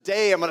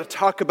Today I'm going to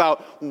talk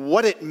about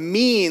what it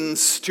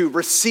means to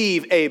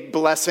receive a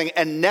blessing,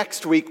 and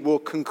next week we'll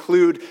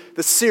conclude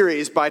the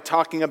series by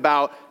talking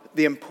about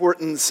the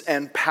importance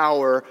and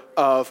power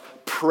of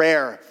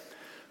prayer.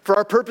 For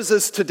our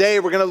purposes today,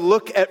 we're going to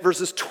look at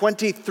verses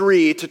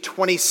 23 to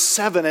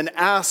 27 and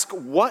ask,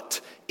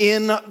 what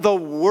in the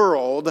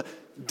world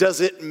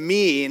does it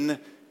mean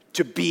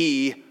to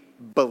be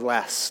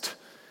blessed?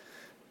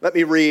 Let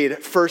me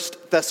read 1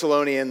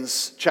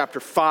 Thessalonians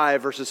chapter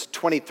 5, verses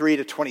 23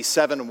 to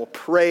 27, and we'll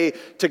pray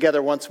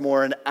together once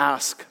more and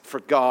ask for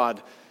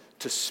God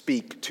to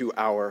speak to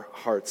our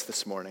hearts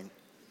this morning.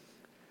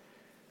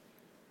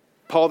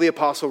 Paul the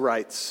Apostle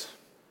writes,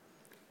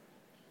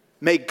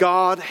 "May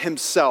God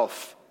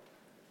himself,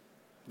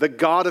 the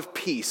God of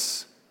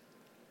peace,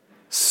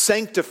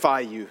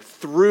 sanctify you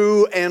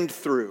through and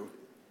through.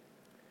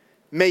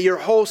 May your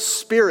whole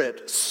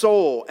spirit,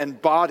 soul,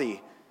 and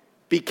body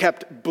be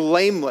kept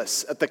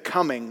blameless at the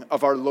coming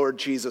of our Lord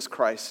Jesus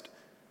Christ.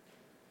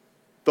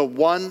 The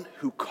one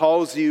who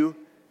calls you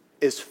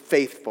is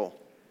faithful,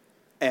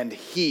 and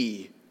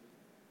he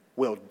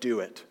will do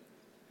it."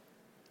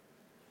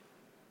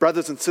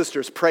 Brothers and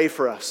sisters, pray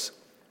for us.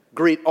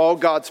 Greet all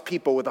God's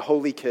people with a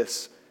holy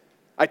kiss.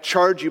 I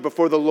charge you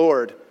before the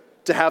Lord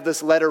to have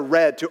this letter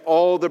read to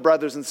all the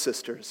brothers and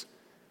sisters.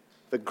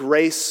 The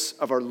grace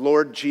of our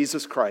Lord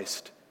Jesus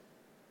Christ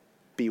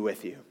be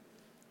with you.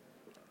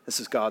 This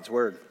is God's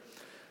word.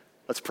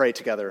 Let's pray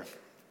together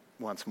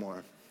once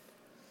more.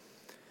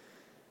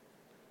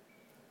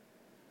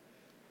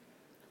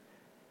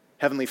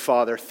 Heavenly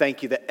Father,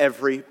 thank you that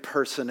every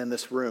person in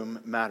this room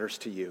matters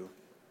to you.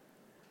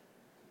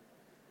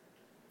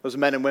 Those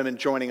men and women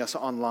joining us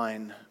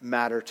online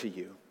matter to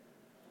you.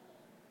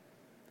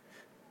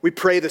 We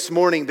pray this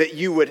morning that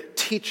you would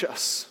teach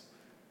us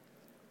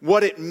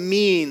what it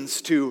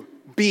means to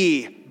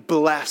be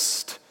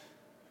blessed,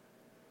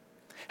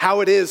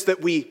 how it is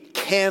that we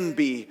can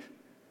be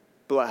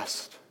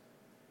blessed,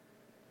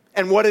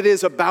 and what it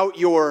is about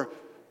your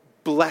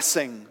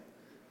blessing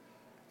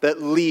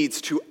that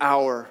leads to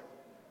our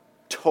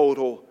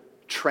total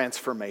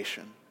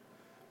transformation.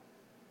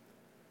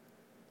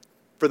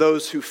 For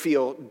those who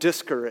feel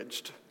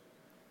discouraged,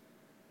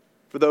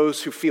 for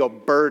those who feel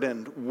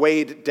burdened,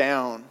 weighed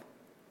down,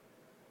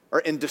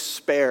 or in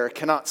despair,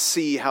 cannot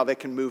see how they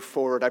can move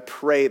forward, I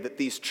pray that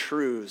these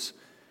truths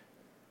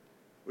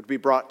would be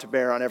brought to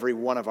bear on every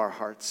one of our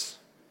hearts,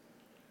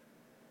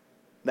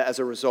 that as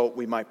a result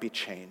we might be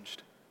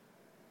changed.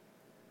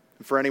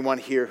 And for anyone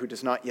here who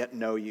does not yet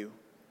know you,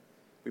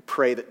 we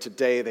pray that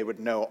today they would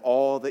know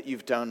all that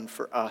you've done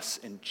for us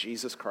in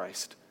Jesus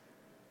Christ,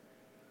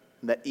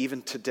 and that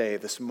even today,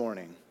 this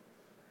morning,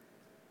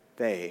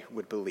 they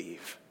would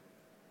believe.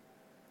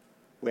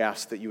 We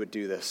ask that you would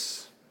do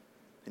this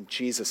in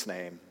Jesus'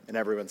 name, and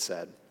everyone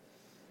said,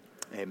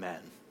 amen.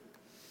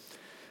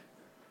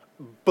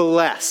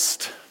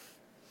 Blessed.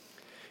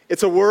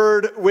 It's a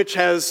word which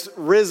has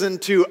risen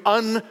to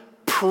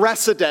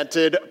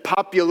unprecedented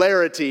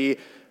popularity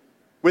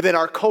within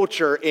our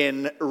culture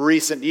in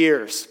recent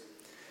years.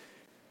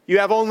 You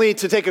have only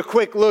to take a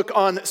quick look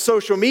on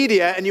social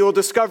media and you will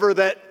discover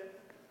that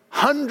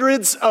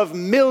hundreds of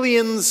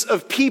millions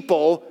of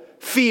people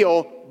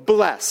feel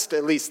blessed,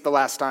 at least the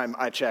last time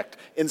I checked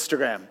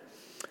Instagram.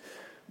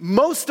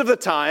 Most of the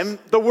time,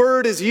 the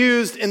word is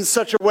used in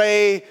such a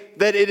way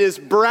that it is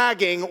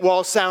bragging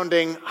while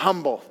sounding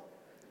humble.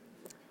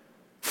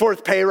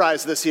 4th pay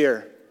rise this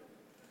year.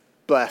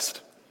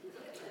 Blessed.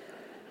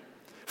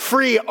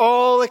 Free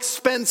all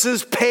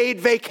expenses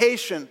paid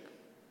vacation.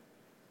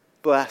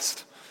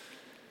 Blessed.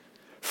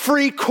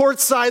 Free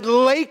courtside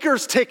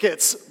Lakers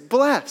tickets.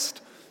 Blessed.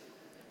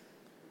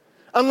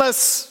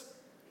 Unless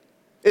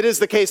it is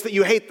the case that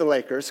you hate the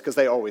Lakers because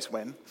they always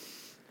win,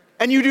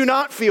 and you do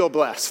not feel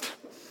blessed,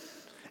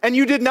 and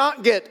you did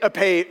not get a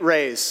pay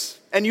raise,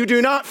 and you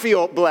do not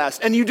feel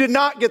blessed, and you did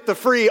not get the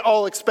free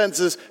all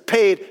expenses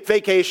paid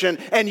vacation,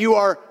 and you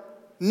are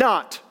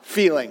not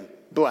feeling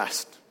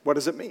blessed. What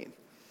does it mean?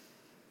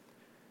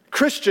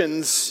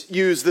 Christians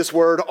use this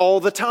word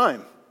all the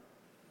time.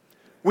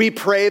 We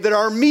pray that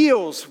our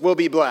meals will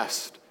be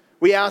blessed.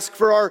 We ask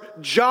for our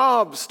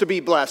jobs to be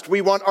blessed. We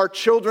want our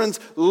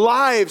children's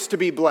lives to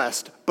be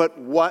blessed. But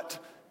what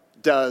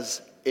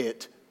does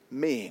it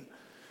mean?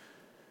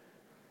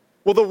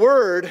 Well, the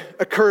word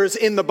occurs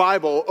in the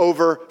Bible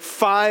over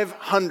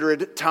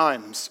 500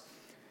 times.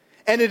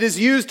 And it is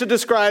used to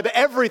describe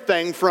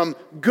everything from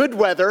good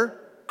weather,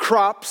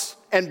 crops,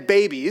 and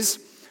babies,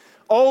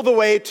 all the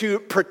way to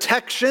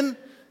protection,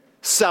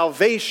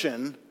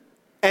 salvation,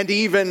 and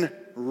even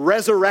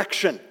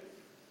resurrection.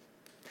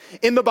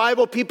 In the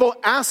Bible, people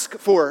ask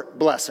for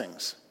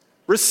blessings,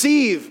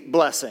 receive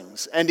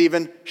blessings, and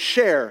even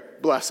share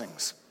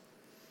blessings.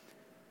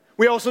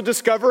 We also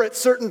discover at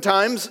certain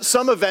times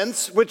some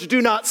events which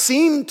do not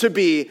seem to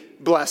be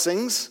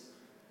blessings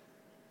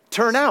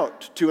turn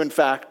out to, in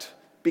fact,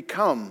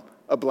 become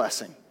a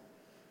blessing.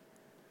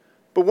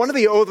 But one of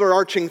the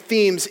overarching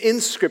themes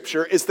in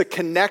Scripture is the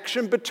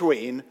connection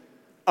between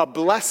a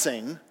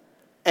blessing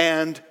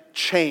and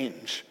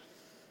change.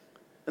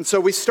 And so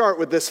we start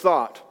with this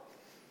thought.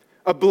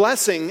 A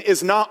blessing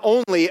is not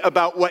only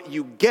about what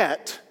you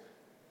get,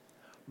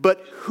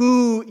 but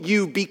who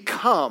you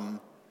become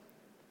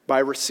by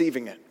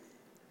receiving it.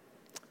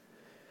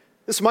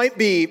 This might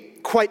be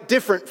quite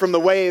different from the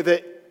way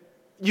that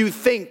you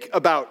think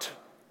about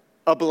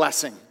a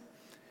blessing.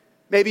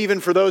 Maybe even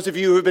for those of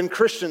you who have been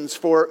Christians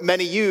for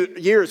many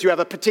years, you have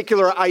a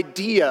particular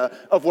idea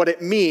of what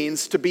it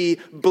means to be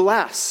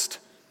blessed.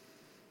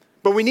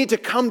 But we need to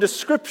come to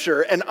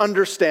Scripture and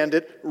understand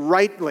it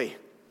rightly.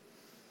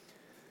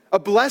 A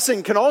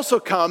blessing can also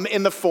come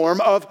in the form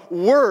of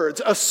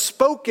words, a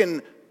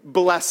spoken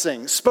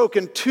blessing,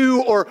 spoken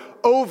to or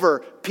over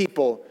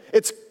people.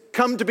 It's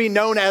come to be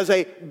known as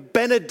a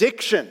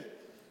benediction,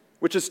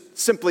 which is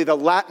simply the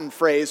Latin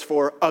phrase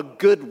for a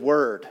good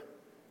word.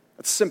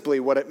 That's simply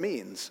what it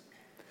means.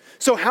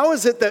 So how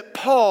is it that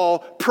Paul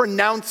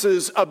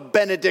pronounces a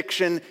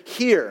benediction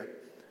here?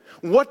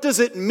 What does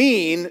it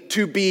mean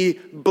to be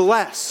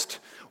blessed?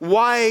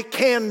 Why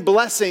can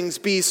blessings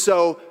be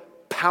so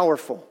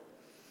powerful?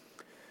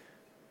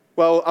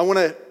 Well, I want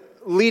to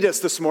lead us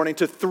this morning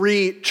to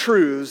 3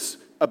 truths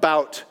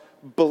about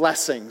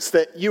blessings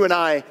that you and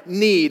I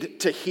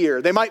need to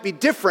hear. They might be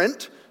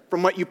different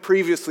from what you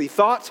previously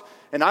thought,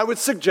 and I would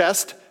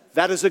suggest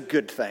that is a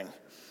good thing.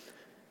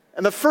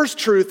 And the first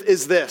truth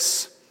is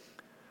this: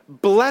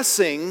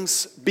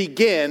 blessings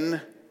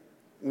begin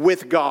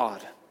with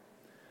God.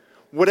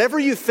 Whatever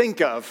you think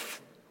of,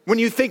 when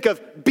you think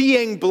of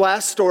being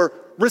blessed or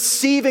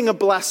receiving a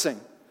blessing,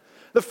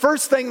 the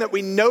first thing that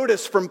we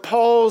notice from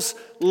Paul's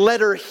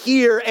letter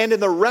here and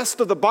in the rest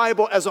of the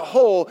Bible as a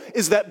whole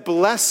is that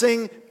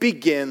blessing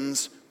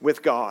begins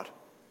with God.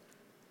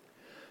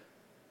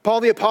 Paul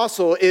the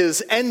Apostle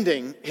is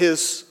ending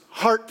his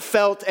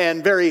heartfelt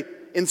and very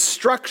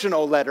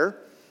instructional letter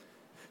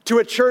to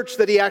a church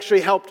that he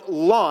actually helped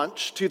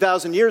launch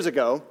 2,000 years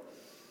ago.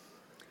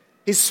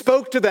 He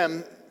spoke to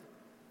them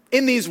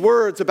in these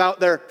words about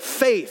their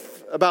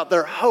faith, about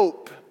their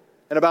hope,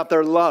 and about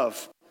their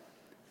love.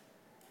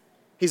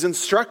 He's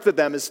instructed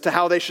them as to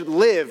how they should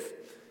live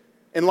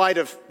in light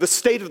of the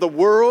state of the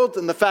world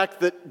and the fact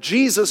that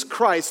Jesus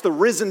Christ, the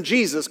risen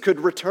Jesus, could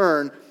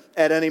return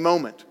at any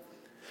moment.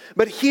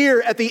 But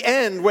here at the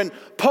end, when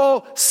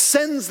Paul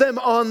sends them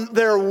on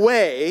their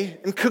way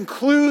and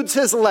concludes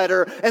his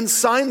letter and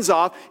signs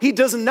off, he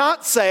does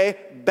not say,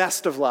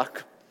 best of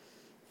luck.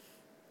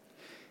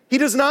 He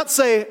does not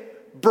say,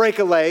 break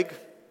a leg,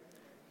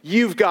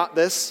 you've got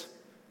this,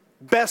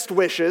 best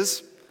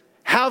wishes,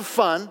 have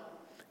fun,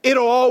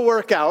 it'll all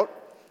work out,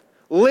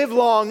 live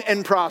long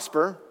and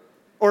prosper,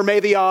 or may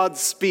the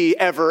odds be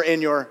ever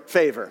in your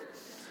favor,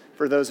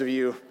 for those of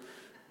you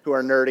who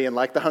are nerdy and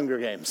like the Hunger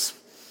Games.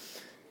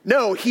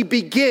 No, he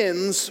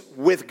begins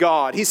with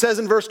God. He says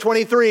in verse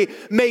 23,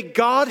 may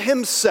God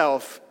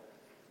himself,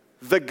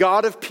 the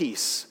God of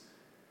peace,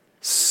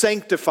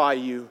 sanctify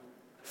you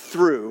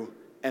through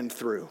and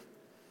through.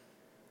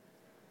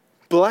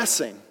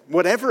 Blessing,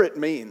 whatever it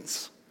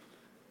means,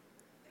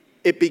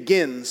 it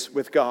begins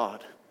with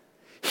God.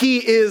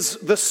 He is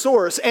the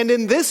source. And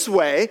in this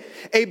way,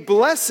 a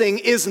blessing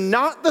is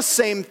not the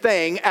same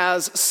thing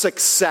as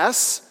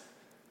success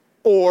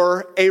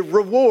or a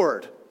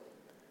reward,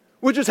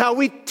 which is how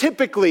we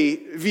typically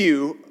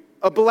view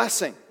a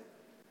blessing.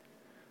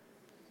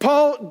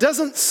 Paul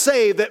doesn't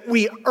say that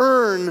we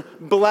earn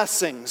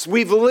blessings.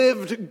 We've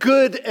lived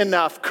good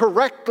enough,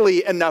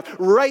 correctly enough,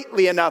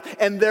 rightly enough,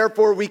 and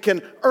therefore we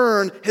can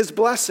earn his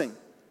blessing.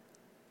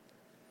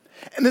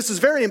 And this is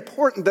very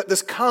important that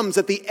this comes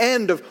at the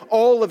end of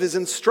all of his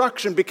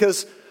instruction,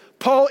 because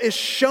Paul is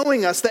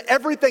showing us that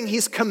everything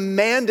he's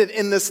commanded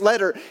in this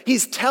letter,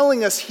 he's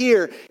telling us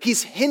here,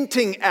 he's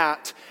hinting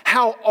at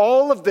how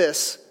all of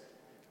this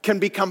can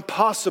become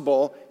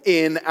possible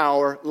in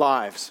our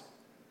lives.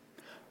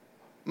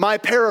 My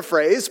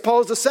paraphrase,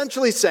 Paul's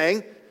essentially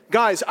saying,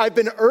 guys, I've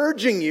been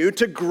urging you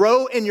to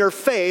grow in your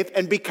faith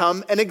and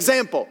become an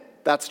example.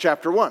 That's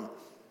chapter 1.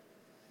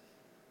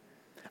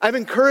 I've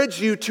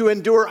encouraged you to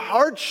endure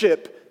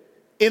hardship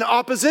in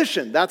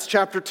opposition. That's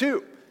chapter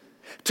 2.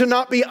 To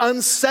not be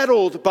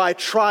unsettled by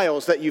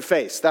trials that you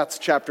face. That's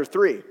chapter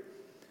 3.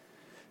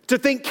 To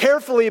think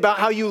carefully about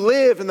how you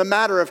live in the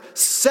matter of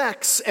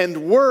sex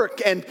and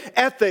work and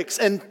ethics,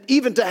 and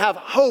even to have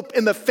hope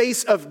in the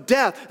face of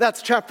death.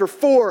 That's chapter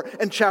 4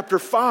 and chapter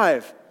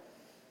 5.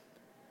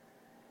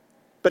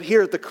 But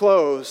here at the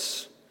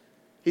close,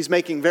 he's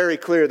making very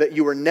clear that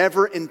you were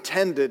never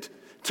intended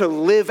to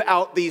live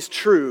out these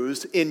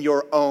truths in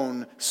your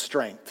own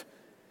strength.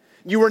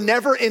 You were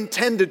never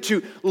intended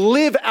to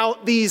live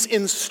out these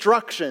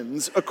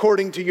instructions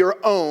according to your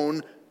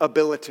own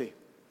ability.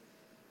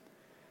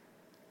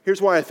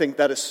 Here's why I think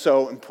that is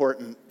so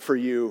important for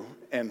you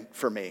and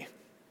for me.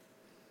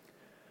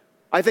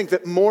 I think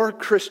that more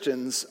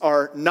Christians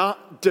are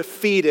not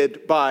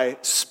defeated by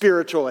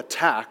spiritual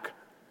attack.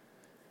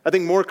 I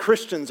think more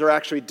Christians are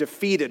actually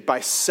defeated by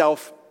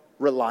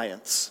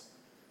self-reliance.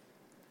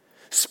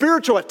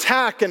 Spiritual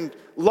attack and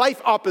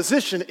life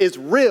opposition is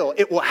real.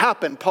 It will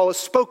happen. Paul has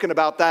spoken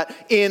about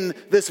that in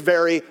this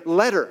very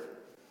letter.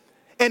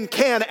 and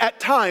can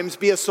at times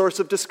be a source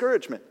of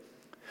discouragement.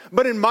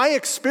 But in my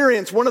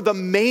experience, one of the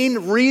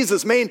main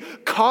reasons, main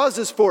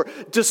causes for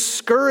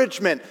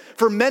discouragement,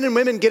 for men and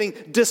women getting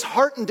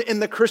disheartened in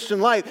the Christian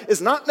life,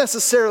 is not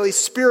necessarily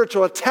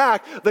spiritual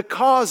attack. The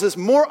cause is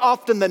more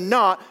often than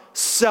not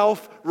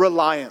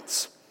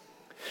self-reliance.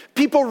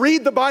 People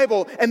read the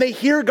Bible and they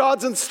hear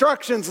God's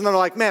instructions and they're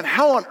like, man,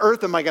 how on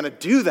earth am I going to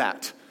do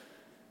that?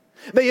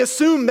 They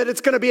assume that it's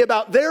going to be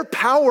about their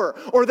power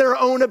or their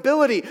own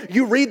ability.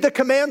 You read the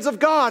commands of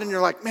God and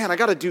you're like, man, I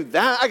got to do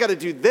that. I got to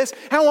do this.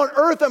 How on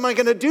earth am I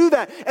going to do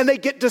that? And they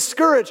get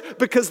discouraged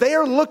because they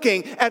are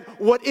looking at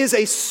what is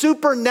a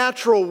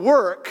supernatural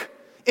work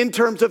in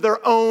terms of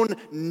their own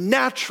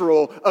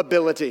natural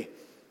ability.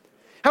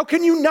 How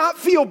can you not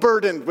feel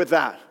burdened with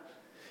that?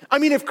 I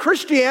mean, if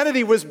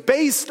Christianity was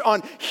based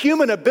on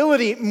human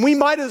ability, we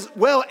might as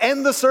well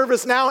end the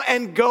service now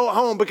and go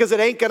home because it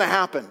ain't going to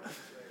happen.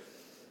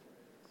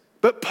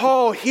 But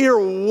Paul here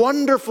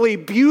wonderfully,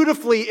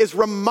 beautifully is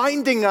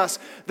reminding us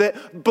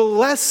that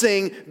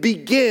blessing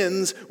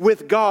begins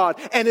with God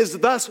and is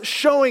thus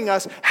showing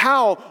us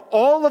how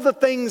all of the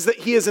things that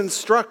he has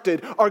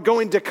instructed are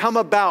going to come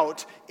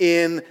about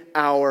in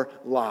our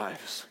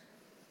lives.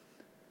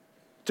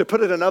 To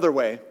put it another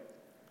way,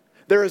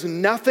 there is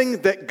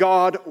nothing that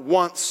God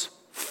wants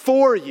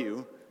for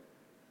you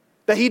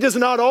that he does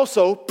not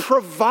also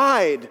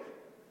provide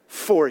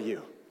for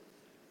you.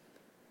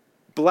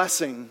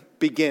 Blessing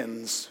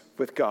begins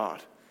with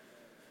God.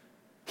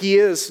 He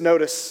is,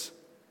 notice,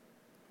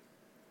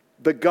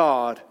 the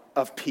God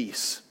of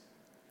peace.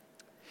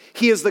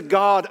 He is the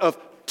God of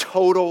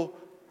total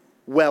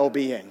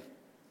well-being.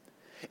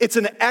 It's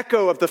an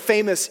echo of the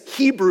famous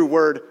Hebrew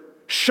word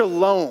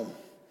shalom,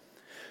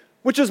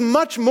 which is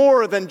much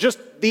more than just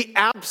the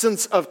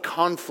absence of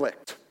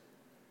conflict.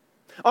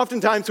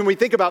 Oftentimes when we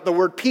think about the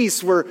word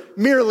peace, we're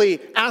merely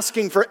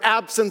asking for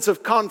absence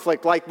of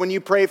conflict, like when you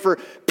pray for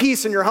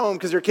peace in your home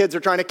because your kids are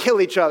trying to kill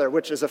each other,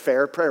 which is a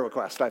fair prayer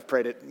request. I've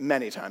prayed it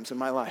many times in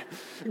my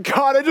life.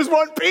 God, I just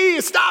want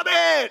peace. Stop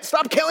it.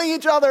 Stop killing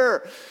each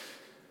other.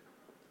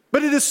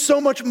 But it is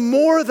so much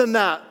more than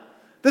that.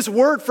 This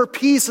word for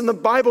peace in the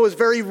Bible is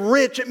very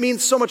rich. It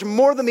means so much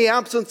more than the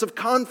absence of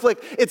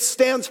conflict. It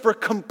stands for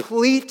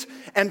complete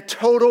and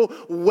total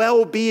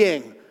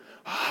well-being,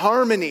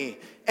 harmony,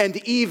 and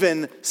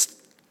even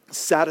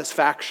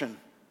satisfaction.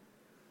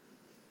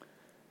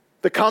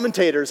 The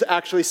commentators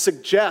actually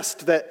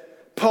suggest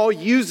that Paul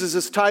uses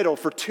this title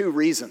for two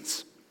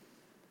reasons.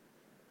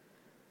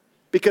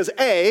 Because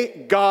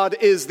A, God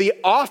is the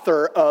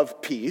author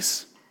of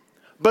peace,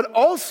 but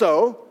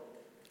also,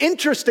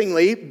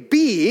 interestingly,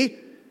 B,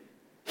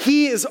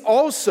 he is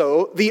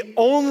also the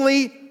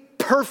only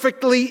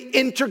perfectly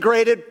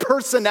integrated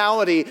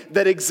personality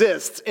that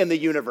exists in the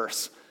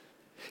universe.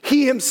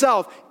 He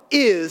himself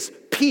is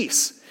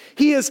peace.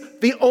 He is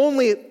the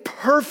only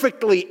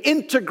perfectly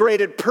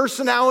integrated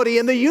personality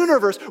in the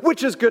universe,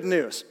 which is good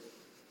news.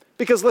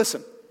 Because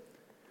listen,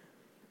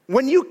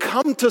 when you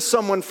come to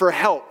someone for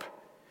help,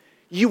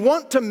 you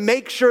want to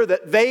make sure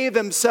that they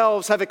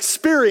themselves have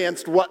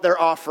experienced what they're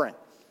offering.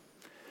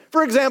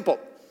 For example,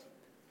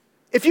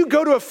 if you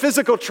go to a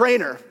physical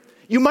trainer,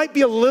 you might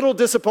be a little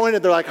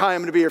disappointed. They're like, hi,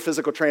 I'm going to be your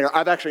physical trainer.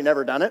 I've actually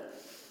never done it.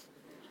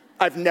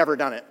 I've never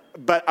done it.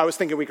 But I was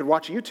thinking we could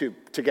watch YouTube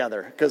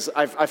together because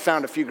I've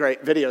found a few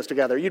great videos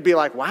together. You'd be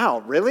like, wow,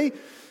 really?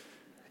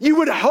 You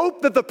would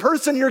hope that the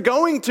person you're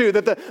going to,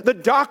 that the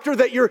doctor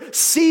that you're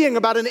seeing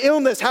about an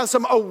illness has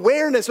some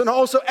awareness and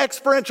also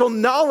experiential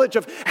knowledge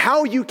of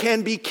how you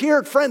can be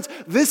cured. Friends,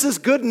 this is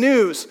good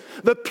news.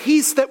 The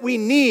peace that we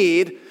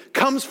need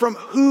comes from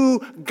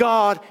who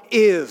God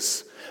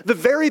is. The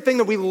very thing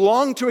that we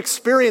long to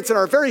experience in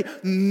our very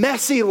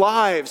messy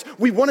lives.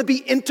 We want to be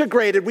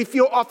integrated. We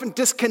feel often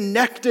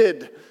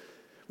disconnected.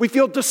 We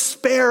feel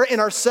despair in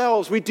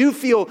ourselves. We do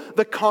feel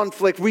the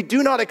conflict. We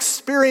do not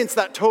experience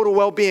that total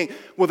well-being.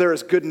 Well, there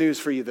is good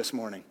news for you this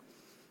morning.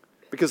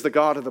 Because the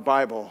God of the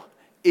Bible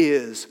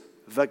is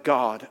the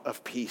God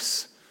of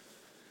peace.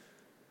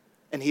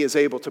 And he is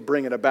able to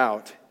bring it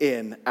about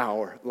in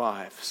our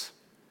lives.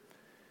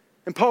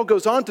 And Paul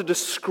goes on to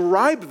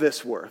describe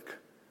this work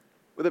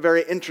with a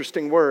very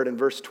interesting word in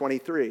verse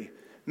 23.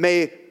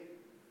 May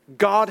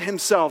God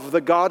himself,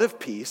 the God of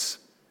peace,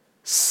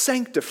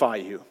 sanctify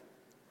you.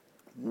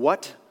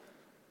 What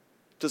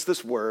does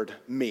this word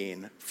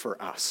mean for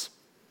us?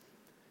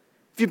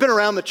 If you've been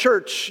around the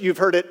church, you've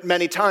heard it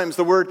many times.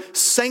 The word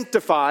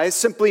sanctify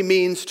simply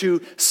means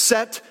to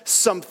set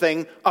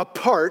something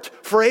apart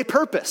for a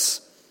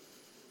purpose.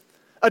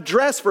 A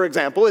dress, for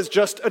example, is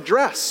just a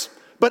dress.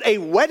 But a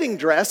wedding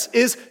dress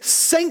is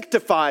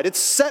sanctified. It's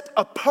set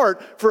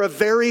apart for a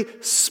very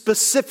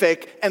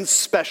specific and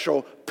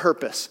special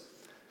purpose.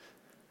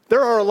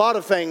 There are a lot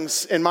of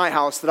things in my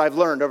house that I've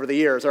learned over the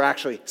years are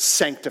actually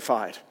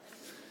sanctified.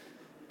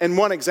 And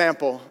one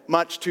example,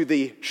 much to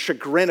the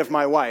chagrin of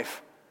my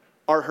wife,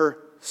 are her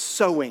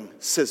sewing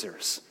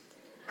scissors.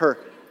 Her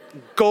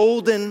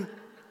golden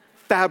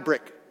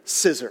fabric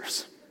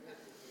scissors.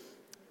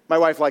 My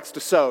wife likes to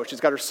sew.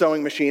 She's got her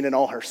sewing machine and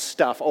all her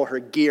stuff, all her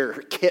gear,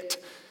 her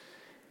kit.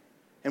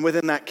 And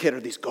within that kit are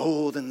these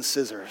golden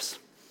scissors.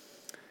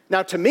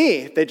 Now, to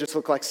me, they just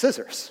look like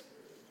scissors.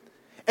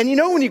 And you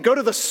know when you go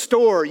to the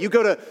store, you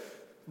go to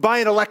buy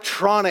an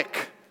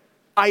electronic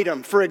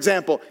item, for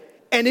example,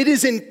 and it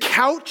is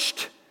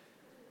encouched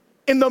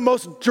in the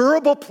most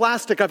durable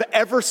plastic I've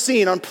ever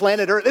seen on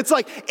planet Earth. It's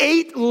like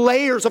 8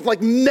 layers of like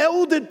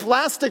melded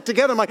plastic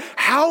together. I'm like,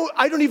 how?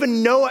 I don't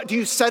even know. Do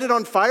you set it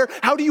on fire?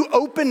 How do you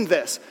open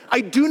this?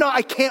 I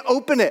can't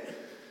open it.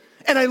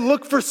 And I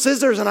look for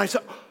scissors and I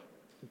said,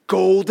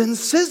 golden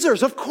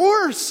scissors, of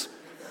course.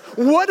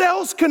 What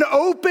else can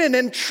open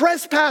and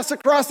trespass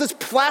across this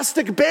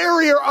plastic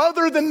barrier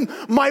other than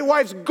my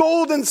wife's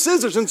golden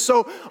scissors? And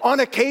so on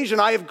occasion,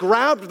 I have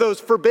grabbed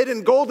those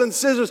forbidden golden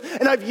scissors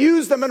and I've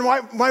used them, and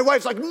my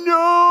wife's like,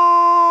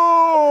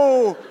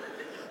 no,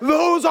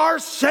 those are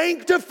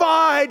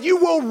sanctified. You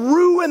will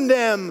ruin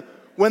them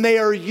when they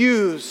are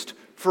used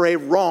for a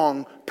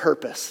wrong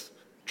purpose.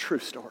 True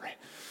story.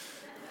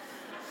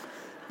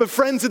 But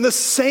friends, in the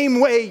same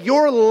way,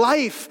 your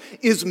life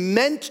is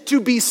meant to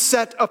be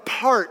set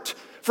apart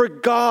for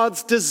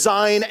God's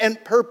design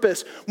and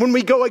purpose. When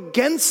we go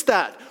against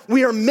that,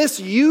 we are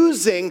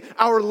misusing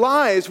our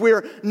lives. We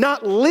are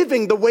not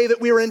living the way that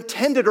we were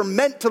intended or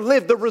meant to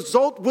live. The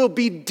result will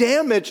be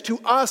damage to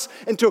us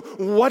and to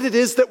what it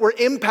is that we're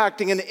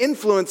impacting and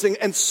influencing.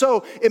 And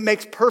so it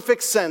makes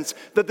perfect sense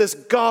that this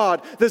God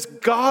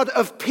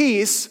of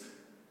peace,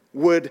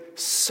 would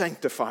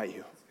sanctify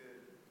you.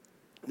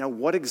 Now,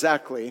 what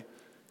exactly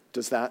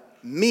does that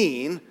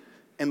mean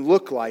and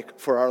look like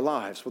for our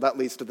lives? Well, that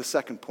leads to the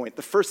second point.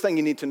 The first thing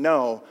you need to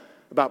know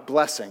about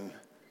blessing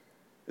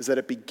is that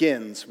it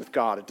begins with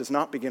God. It does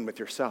not begin with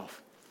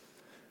yourself.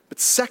 But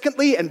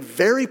secondly, and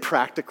very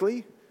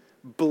practically,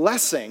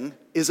 blessing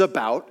is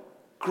about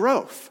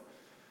growth.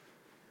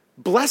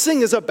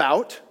 Blessing is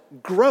about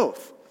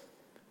growth.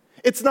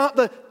 It's not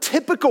the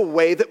typical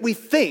way that we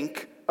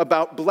think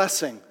about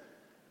blessing.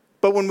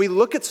 But when we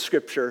look at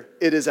Scripture,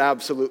 it is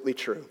absolutely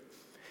true.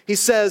 He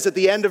says at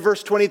the end of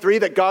verse 23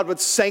 that God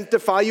would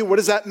sanctify you. What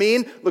does that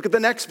mean? Look at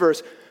the next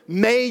verse.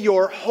 May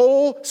your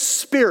whole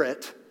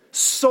spirit,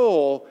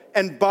 soul,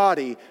 and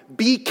body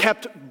be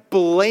kept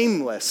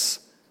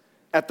blameless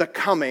at the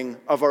coming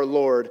of our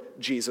Lord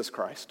Jesus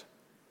Christ.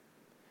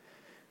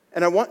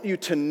 And I want you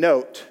to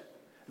note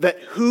that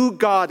who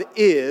God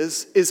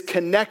is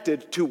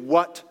connected to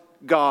what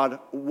God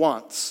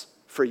wants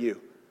for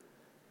you.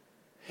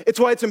 It's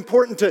why it's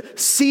important to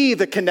see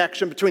the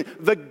connection between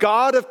the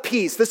God of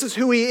peace, this is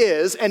who he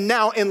is, and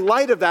now in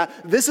light of that,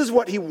 this is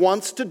what he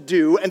wants to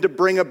do and to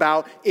bring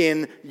about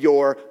in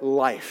your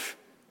life.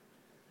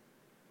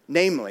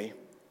 Namely,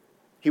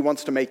 he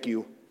wants to make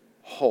you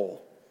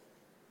whole.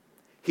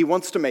 He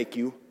wants to make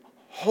you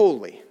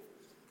holy.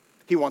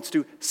 He wants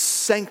to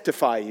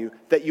sanctify you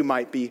that you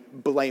might be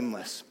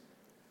blameless.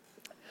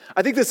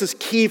 I think this is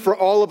key for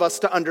all of us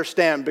to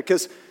understand,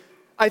 because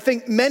I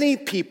think many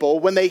people,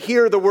 when they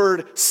hear the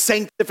word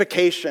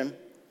sanctification,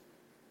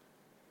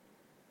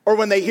 or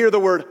when they hear the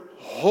word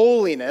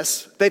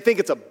holiness, they think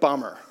it's a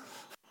bummer.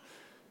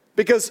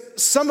 Because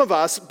some of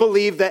us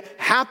believe that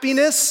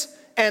happiness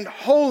and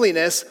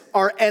holiness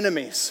are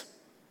enemies.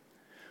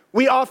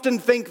 We often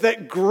think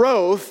that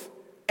growth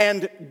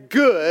and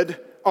good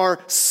are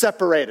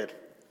separated.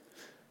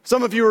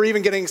 Some of you are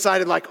even getting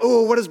excited like,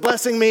 oh, what does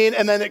blessing mean?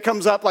 And then it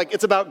comes up like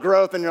it's about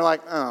growth, and you're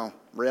like, oh,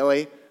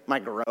 really? My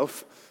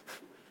growth?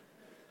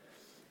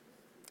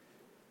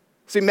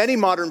 See, many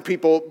modern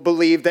people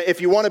believe that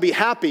if you want to be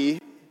happy,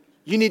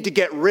 you need to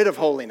get rid of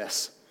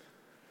holiness.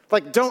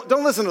 Like, don't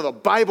listen to the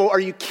Bible. Are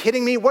you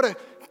kidding me? What a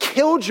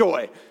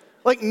killjoy.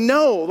 Like,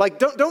 no, like,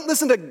 don't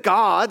listen to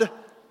God.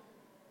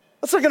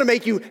 That's not going to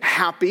make you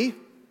happy.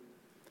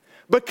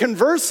 But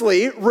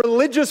conversely,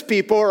 religious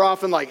people are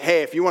often like,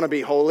 hey, if you want to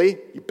be holy,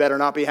 you better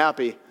not be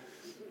happy.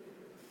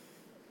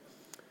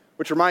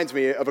 Which reminds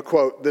me of a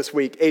quote this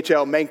week.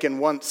 H.L. Mencken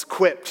once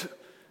quipped,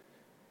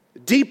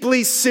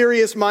 deeply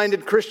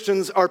serious-minded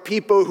Christians are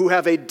people who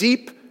have a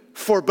deep,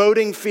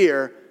 foreboding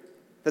fear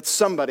that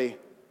somebody,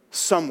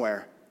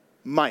 somewhere,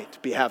 might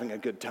be having a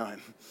good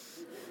time.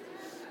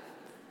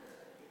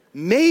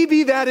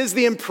 Maybe that is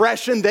the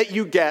impression that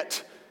you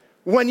get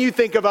when you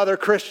think of other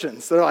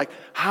Christians. They're like,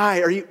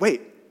 hi,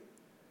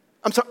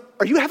 I'm sorry,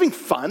 are you having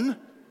fun?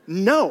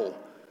 No.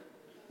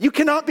 You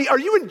cannot be, are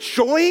you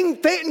enjoying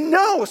things?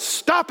 No,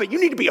 stop it.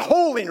 You need to be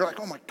holy. And you're like,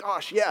 oh my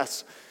gosh,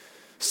 yes.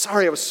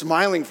 Sorry, I was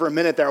smiling for a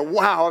minute there.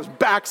 Wow, I was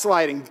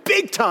backsliding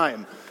big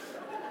time.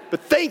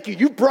 But thank you,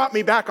 you brought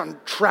me back on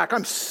track.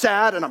 I'm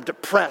sad and I'm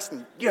depressed,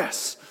 and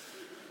yes,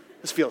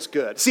 this feels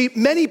good. See,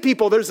 many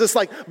people, there's this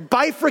like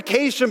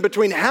bifurcation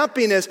between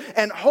happiness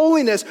and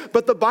holiness,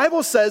 but the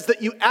Bible says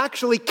that you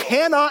actually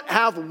cannot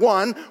have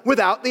one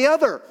without the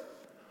other.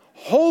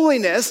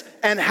 Holiness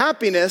and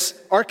happiness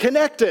are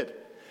connected.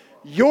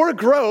 Your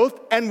growth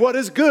and what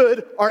is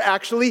good are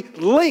actually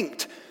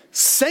linked.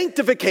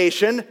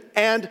 Sanctification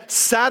and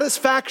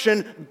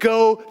satisfaction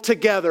go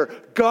together.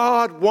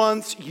 God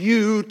wants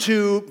you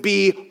to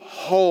be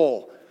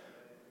whole.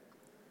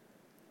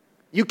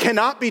 You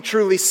cannot be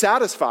truly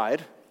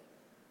satisfied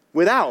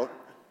without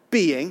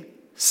being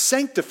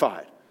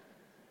sanctified.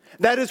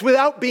 That is,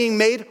 without being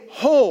made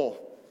whole,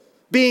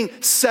 being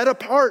set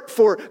apart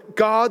for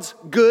God's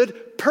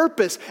good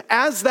purpose.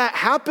 As that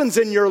happens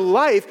in your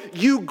life,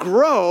 you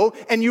grow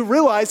and you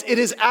realize it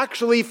is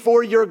actually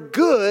for your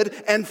good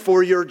and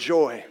for your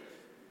joy.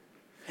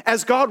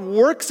 As God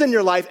works in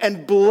your life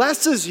and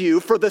blesses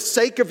you for the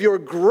sake of your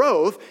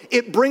growth,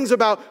 it brings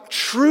about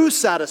true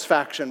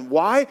satisfaction.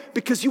 Why?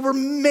 Because you were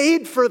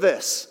made for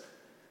this.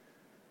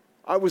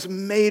 I was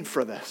made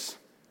for this.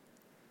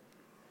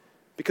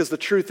 Because the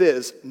truth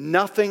is,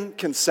 nothing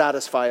can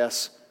satisfy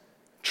us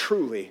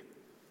truly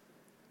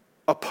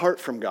apart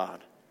from God.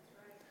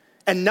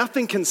 And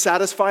nothing can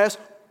satisfy us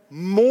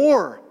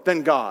more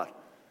than God.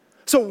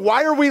 So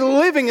why are we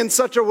living in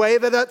such a way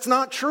that that's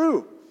not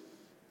true?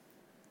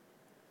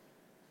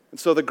 And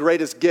so the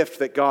greatest gift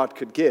that God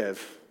could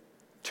give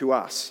to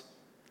us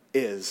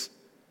is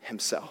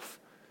himself.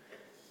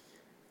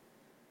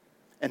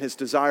 And his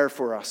desire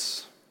for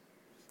us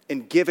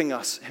in giving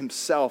us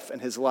himself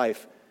and his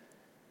life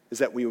is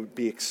that we would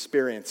be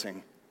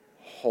experiencing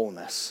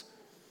wholeness.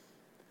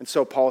 And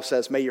so Paul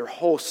says, may your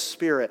whole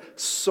spirit,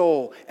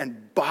 soul,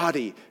 and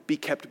body be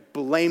kept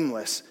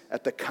blameless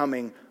at the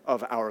coming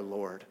of our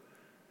Lord.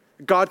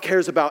 God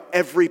cares about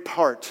every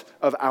part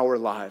of our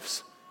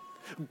lives.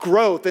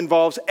 Growth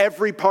involves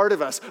every part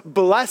of us.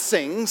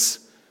 Blessings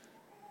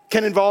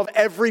can involve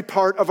every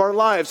part of our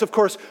lives. Of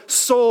course,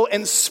 soul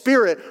and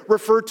spirit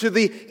refer to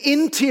the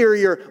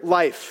interior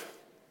life.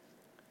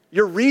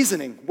 Your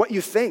reasoning, what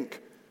you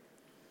think,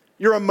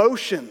 your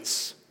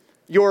emotions,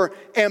 your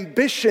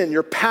ambition,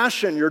 your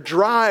passion, your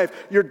drive,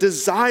 your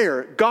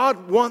desire.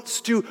 God wants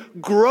to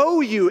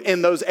grow you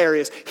in those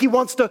areas. He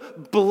wants to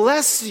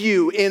bless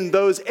you in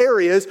those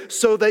areas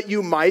so that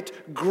you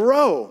might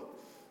grow.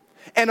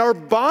 And our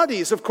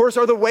bodies, of course,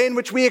 are the way in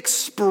which we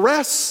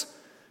express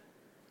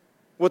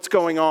what's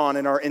going on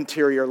in our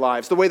interior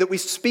lives. The way that we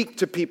speak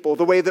to people,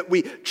 the way that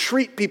we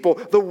treat people,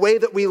 the way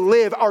that we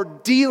live, our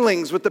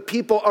dealings with the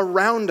people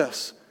around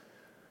us.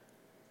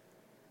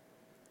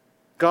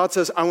 God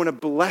says, I want to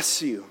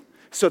bless you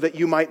so that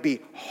you might be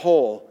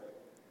whole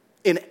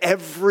in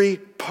every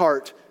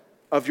part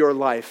of your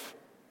life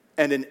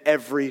and in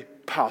every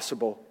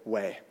possible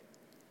way.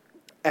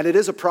 And it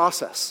is a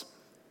process.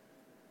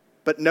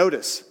 But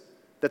notice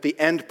that the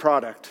end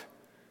product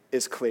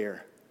is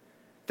clear,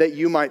 that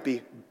you might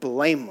be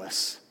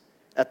blameless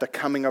at the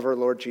coming of our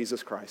Lord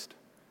Jesus Christ.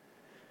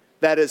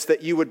 That is,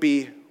 that you would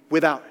be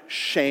without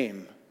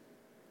shame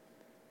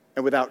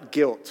and without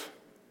guilt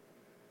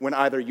when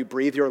either you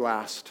breathe your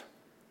last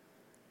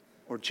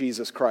or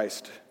Jesus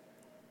Christ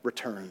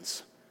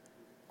returns.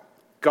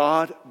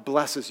 God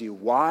blesses you.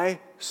 Why?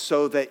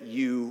 So that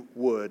you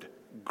would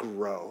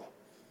grow.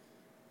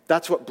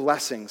 That's what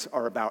blessings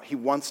are about. He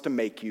wants to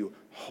make you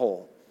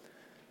whole.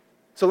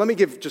 So let me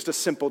give just a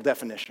simple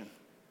definition,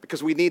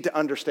 because we need to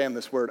understand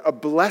this word. A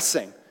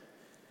blessing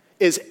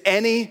is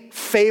any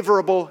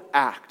favorable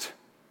act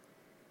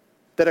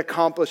that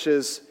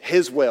accomplishes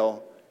his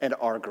will and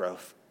our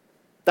growth.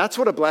 That's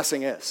what a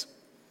blessing is.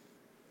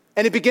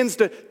 And it begins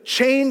to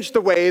change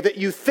the way that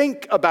you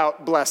think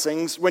about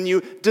blessings when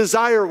you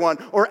desire one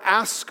or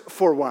ask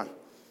for one.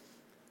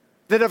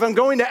 That if I'm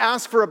going to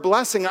ask for a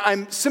blessing,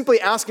 I'm simply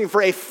asking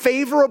for a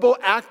favorable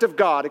act of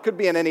God. It could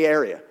be in any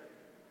area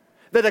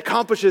that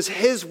accomplishes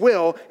his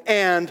will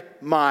and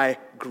my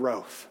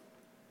growth.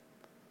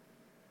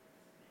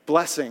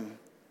 Blessing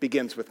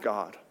begins with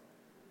God.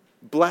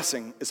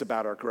 Blessing is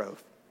about our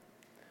growth.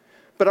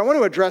 But I want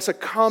to address a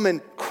common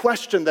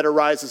question that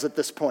arises at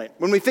this point.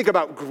 When we think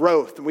about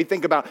growth, when we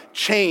think about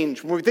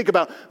change, when we think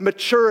about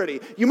maturity,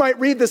 you might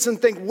read this and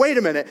think, wait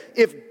a minute,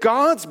 if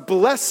God's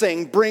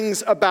blessing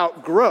brings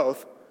about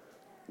growth,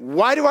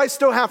 why do I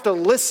still have to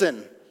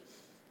listen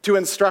to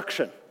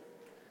instruction?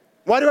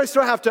 Why do I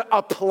still have to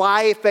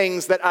apply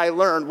things that I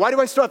learned? Why do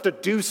I still have to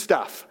do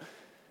stuff?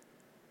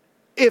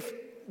 If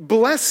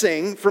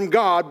blessing from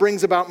God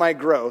brings about my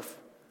growth,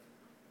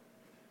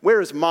 where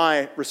is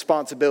my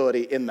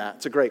responsibility in that?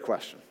 It's a great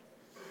question.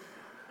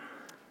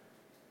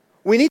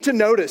 We need to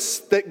notice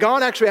that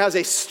God actually has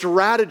a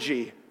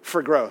strategy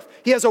for growth.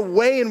 He has a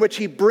way in which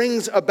he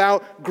brings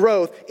about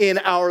growth in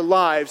our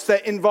lives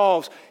that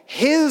involves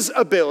his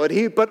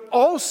ability, but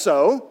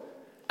also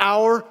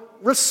our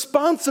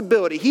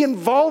responsibility. He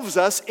involves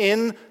us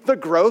in the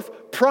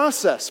growth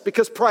process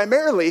because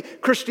primarily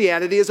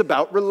Christianity is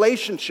about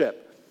relationship.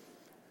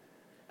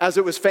 As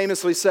it was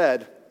famously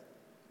said,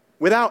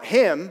 without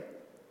him,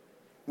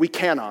 we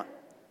cannot.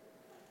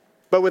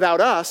 But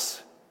without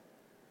us,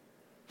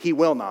 he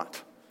will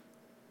not.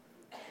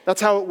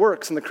 That's how it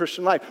works in the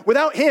Christian life.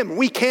 Without him,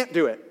 we can't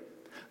do it.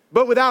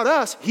 But without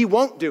us, he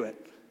won't do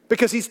it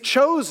because he's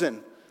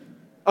chosen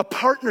a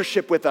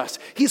partnership with us.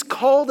 He's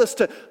called us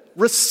to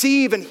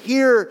receive and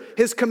hear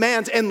his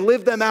commands and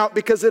live them out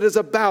because it is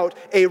about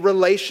a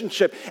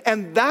relationship.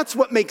 And that's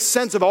what makes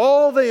sense of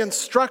all the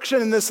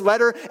instruction in this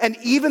letter and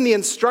even the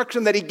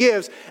instruction that he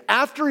gives.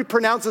 After he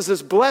pronounces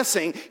his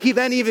blessing, he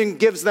then even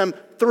gives them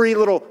 3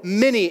 little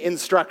mini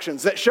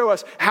instructions that show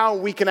us how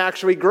we can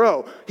actually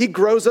grow. He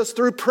grows us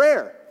through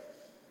prayer.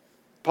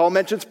 Paul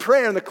mentions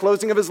prayer in the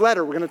closing of his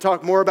letter. We're going to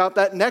talk more about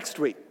that next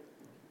week.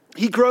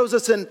 He grows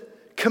us in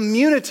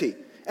community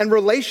and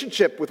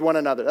relationship with one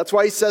another. That's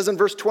why he says in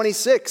verse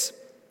 26,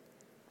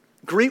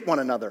 greet one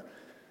another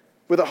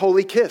with a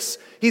holy kiss.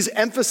 He's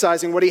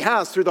emphasizing what he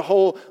has through the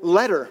whole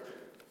letter,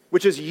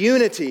 which is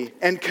unity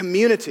and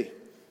community.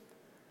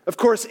 Of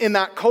course, in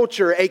that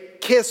culture, a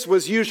kiss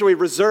was usually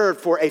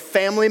reserved for a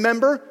family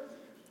member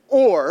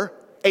or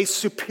a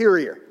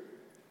superior.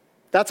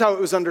 That's how it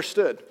was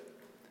understood.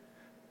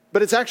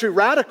 But it's actually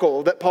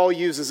radical that Paul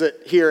uses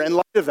it here in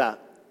light of that.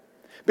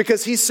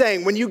 Because he's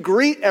saying, when you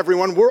greet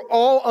everyone, we're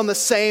all on the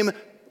same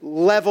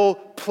level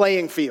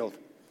playing field.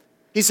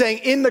 He's saying,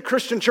 in the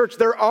Christian church,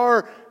 there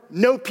are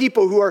no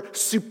people who are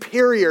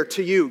superior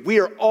to you. We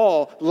are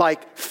all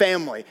like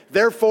family.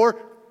 Therefore,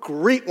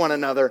 greet one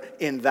another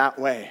in that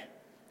way.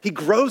 He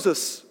grows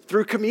us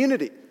through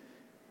community.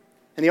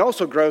 And he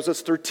also grows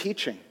us through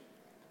teaching.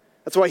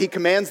 That's why he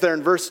commands there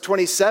in verse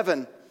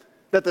 27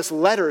 that this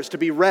letter is to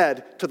be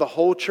read to the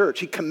whole church.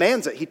 He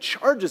commands it. He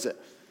charges it.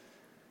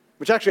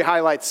 Which actually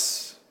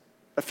highlights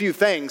a few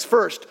things.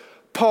 First,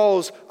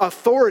 Paul's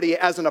authority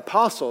as an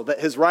apostle, that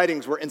his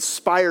writings were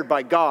inspired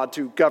by God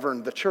to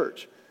govern the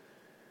church.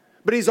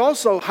 But he's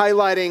also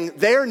highlighting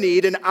their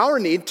need and our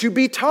need to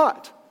be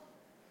taught.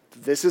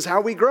 This is how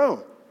we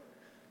grow.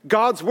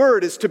 God's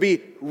word is to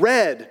be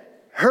read,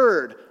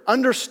 heard,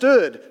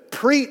 understood,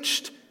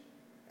 preached,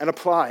 and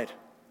applied.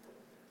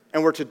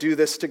 And we're to do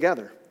this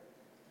together.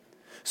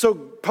 So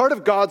part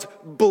of God's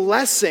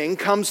blessing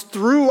comes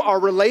through our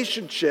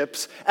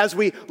relationships as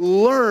we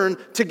learn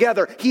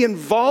together. He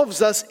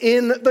involves us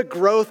in the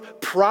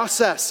growth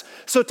process.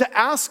 So to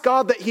ask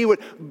God that he would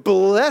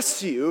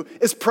bless you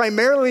is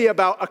primarily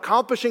about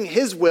accomplishing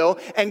his will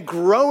and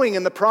growing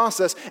in the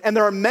process. And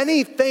there are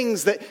many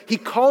things that he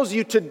calls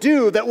you to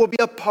do that will be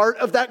a part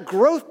of that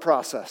growth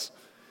process.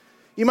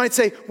 You might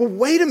say, well,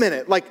 wait a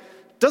minute,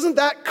 doesn't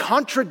that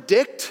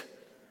contradict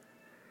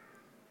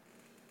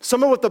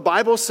some of what the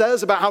Bible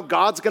says about how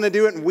God's going to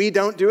do it and we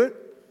don't do it?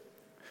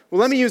 Well,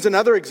 let me use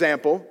another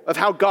example of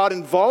how God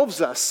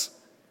involves us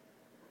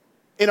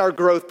in our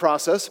growth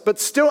process, but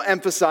still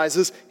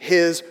emphasizes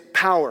his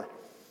power.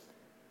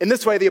 In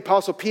this way, the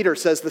Apostle Peter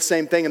says the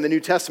same thing in the New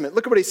Testament.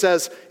 Look at what he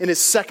says in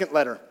his second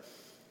letter.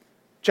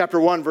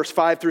 Chapter 1, verse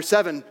 5 through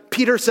 7.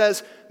 Peter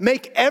says,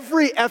 make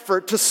every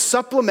effort to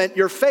supplement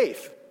your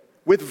faith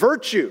with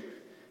virtue,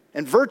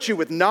 and virtue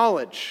with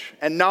knowledge,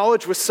 and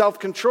knowledge with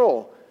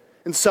self-control,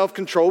 and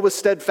self-control with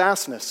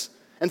steadfastness,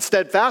 and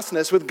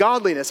steadfastness with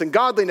godliness, and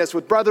godliness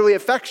with brotherly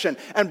affection,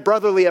 and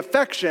brotherly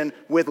affection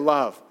with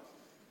love.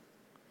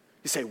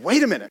 You say,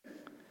 wait a minute.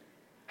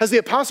 Has the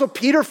Apostle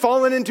Peter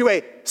fallen into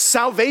a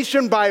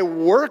salvation by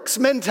works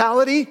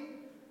mentality?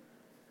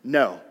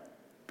 No,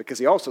 because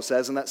he also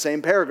says in that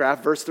same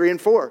paragraph, verse 3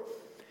 and 4,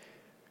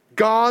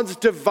 God's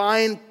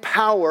divine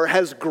power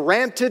has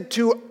granted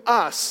to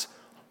us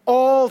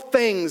all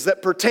things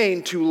that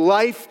pertain to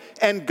life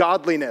and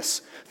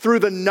godliness, through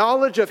the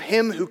knowledge of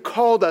him who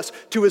called us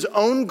to his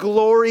own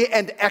glory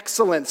and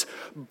excellence,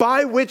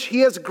 by which he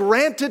has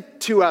granted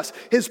to us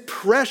his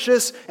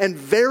precious and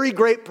very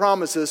great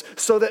promises,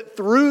 so that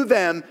through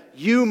them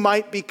you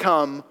might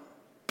become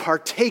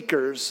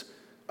partakers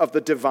of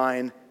the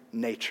divine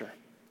nature.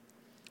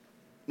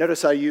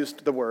 Notice I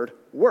used the word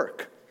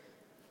work.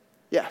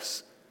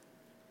 Yes.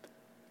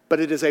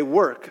 But it is a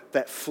work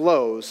that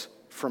flows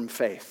from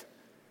faith.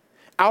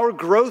 Our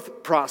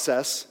growth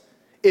process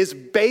is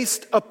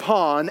based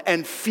upon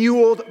and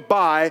fueled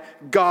by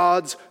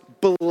God's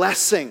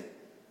blessing.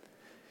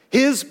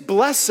 His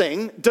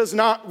blessing does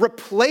not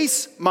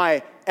replace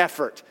my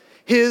effort.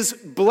 His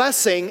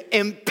blessing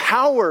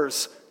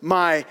empowers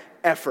my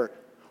effort.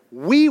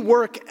 We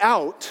work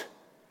out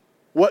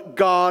what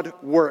God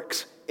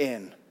works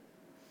in.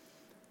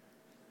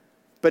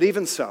 But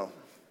even so,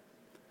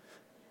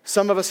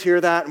 some of us hear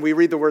that and we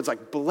read the words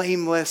like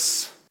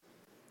blameless,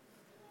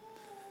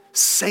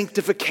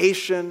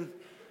 sanctification,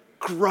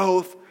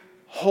 growth,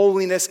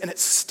 holiness, and it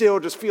still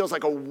just feels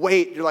like a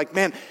weight. You're like,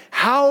 man,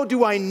 how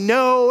do I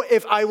know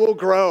if I will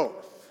grow?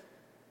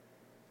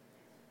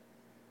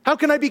 How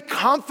can I be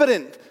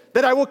confident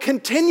that I will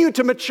continue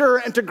to mature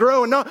and to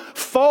grow and not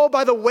fall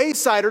by the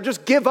wayside or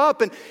just give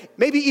up? And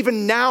maybe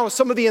even now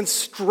some of the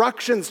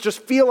instructions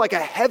just feel like a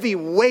heavy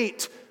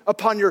weight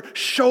upon your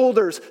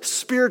shoulders,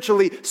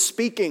 spiritually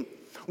speaking.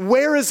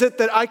 Where is it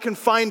that I can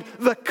find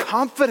the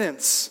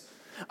confidence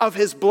of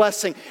his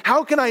blessing?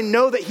 How can I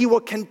know that he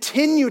will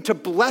continue to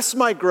bless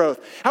my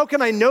growth? How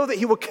can I know that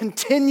he will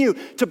continue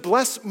to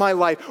bless my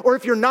life? Or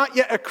if you're not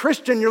yet a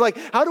Christian, you're like,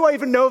 how do I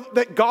even know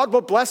that God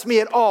will bless me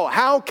at all?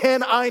 How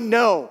can I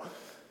know?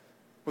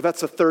 Well,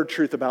 that's the third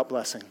truth about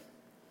blessing.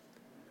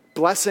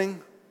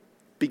 Blessing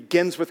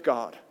begins with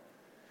God.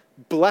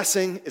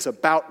 Blessing is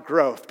about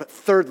growth. But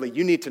thirdly,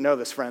 you need to know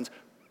this, friends.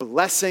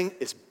 Blessing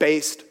is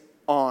based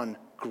on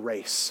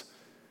grace.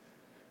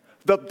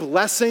 The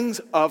blessings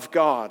of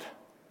God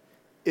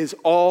is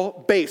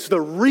all based.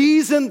 The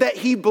reason that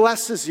he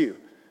blesses you,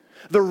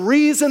 the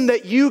reason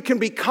that you can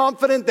be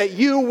confident that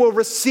you will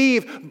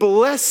receive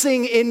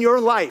blessing in your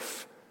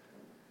life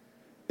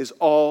is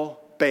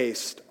all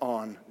based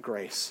on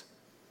grace.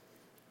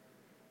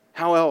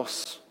 How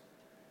else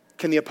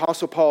can the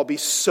Apostle Paul be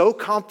so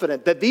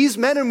confident that these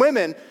men and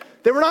women,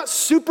 they were not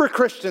super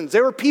Christians,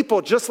 they were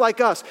people just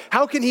like us?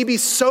 How can he be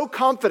so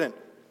confident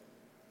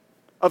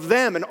of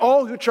them and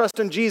all who trust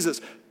in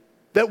Jesus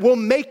that we'll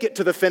make it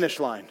to the finish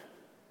line?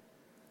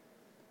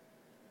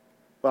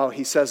 Well,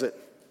 he says it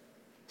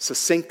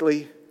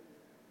succinctly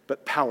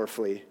but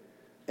powerfully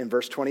in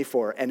verse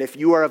 24. And if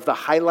you are of the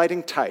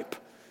highlighting type,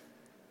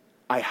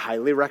 I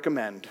highly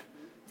recommend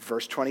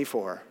verse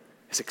 24.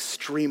 Is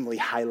extremely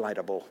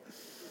highlightable.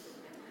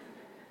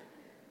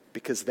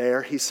 Because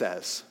there he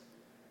says,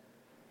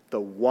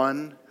 the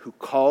one who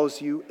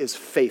calls you is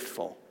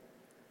faithful.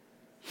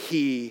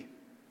 He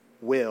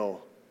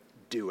will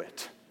do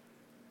it.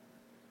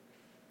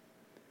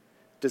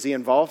 Does he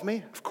involve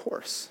me? Of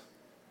course.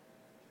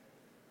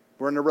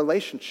 We're in a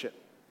relationship.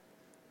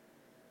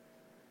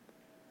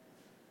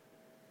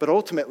 But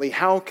ultimately,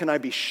 how can I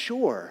be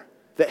sure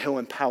that he'll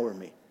empower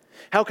me?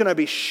 How can I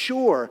be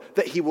sure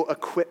that he will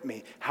equip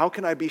me? How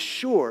can I be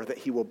sure that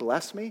he will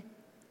bless me?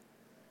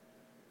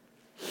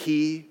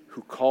 He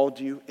who called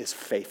you is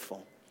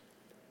faithful.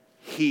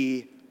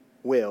 He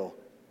will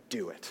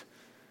do it.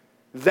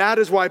 That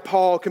is why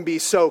Paul can be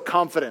so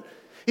confident.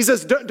 He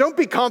says, don't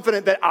be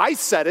confident that I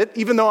said it,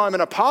 even though I'm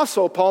an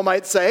apostle, Paul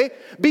might say.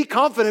 Be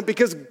confident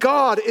because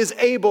God is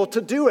able to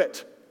do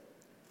it.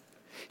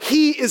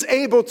 He is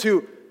able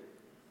to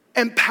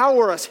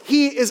empower us.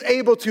 He is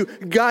able to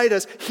guide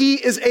us. He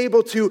is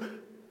able to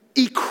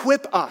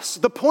equip us.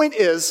 The point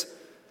is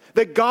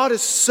that God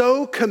is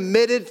so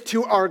committed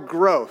to our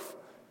growth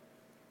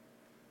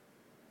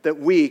that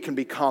we can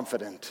be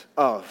confident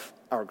of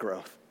our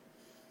growth.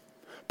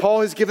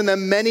 Paul has given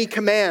them many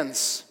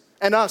commands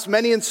and us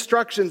many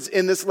instructions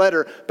in this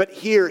letter, but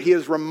here he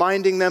is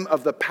reminding them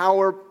of the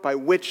power by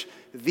which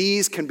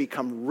these can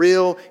become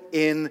real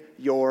in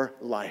your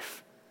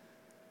life.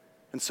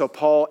 And so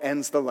Paul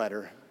ends the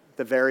letter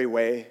the very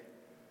way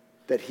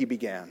that he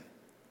began,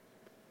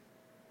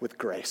 with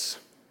grace.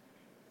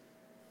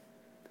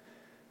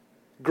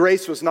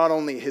 Grace was not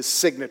only his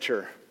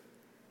signature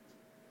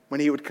when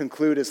he would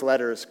conclude his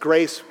letters.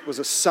 Grace was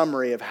a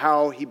summary of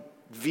how he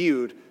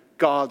viewed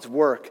God's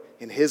work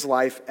in his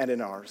life and in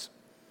ours.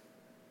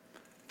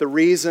 The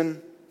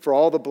reason for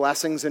all the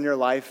blessings in your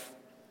life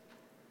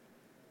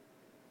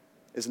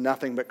is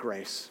nothing but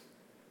grace.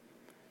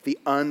 The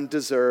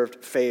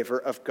undeserved favor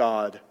of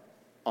God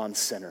on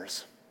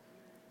sinners.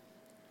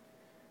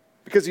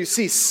 Because you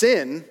see,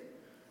 sin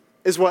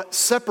is what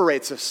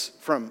separates us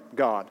from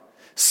God.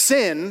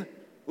 Sin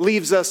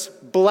leaves us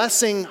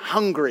blessing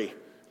hungry.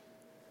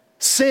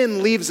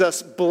 Sin leaves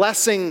us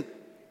blessing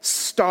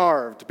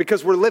starved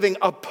because we're living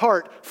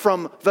apart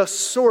from the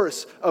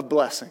source of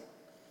blessing.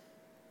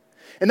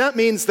 And that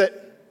means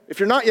that if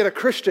you're not yet a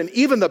Christian,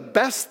 even the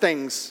best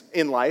things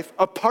in life,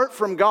 apart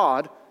from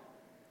God,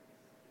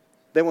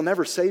 they will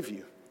never save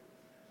you.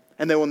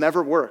 And they will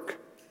never work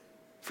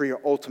for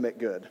your ultimate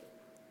good.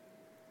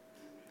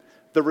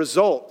 The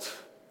result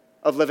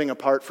of living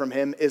apart from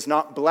him is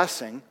not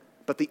blessing,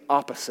 but the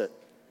opposite,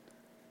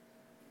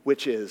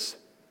 which is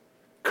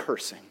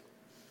cursing.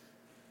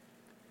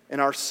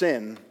 And our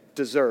sin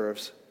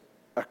deserves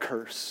a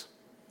curse,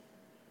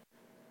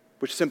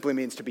 which simply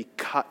means to be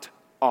cut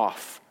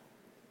off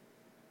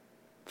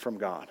from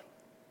God.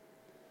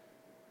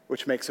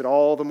 Which makes it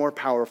all the more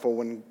powerful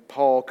when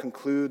Paul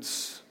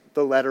concludes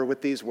the letter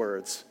with these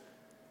words,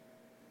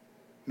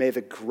 "May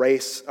the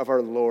grace of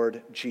our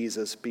Lord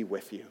Jesus be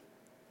with you."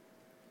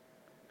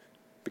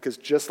 Because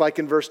just like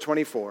in verse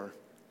 24,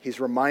 he's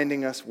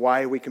reminding us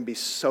why we can be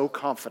so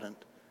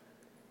confident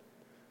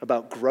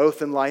about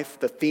growth in life,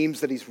 the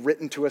themes that he's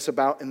written to us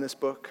about in this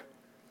book.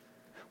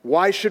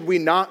 Why should we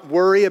not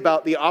worry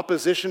about the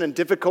opposition and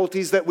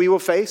difficulties that we will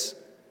face?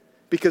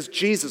 Because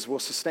Jesus will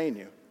sustain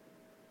you.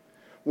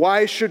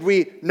 Why should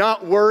we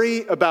not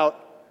worry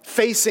about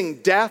facing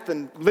death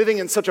and living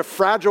in such a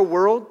fragile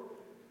world?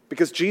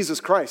 Because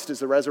Jesus Christ is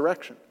the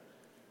resurrection.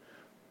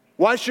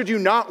 Why should you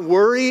not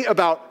worry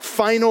about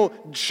final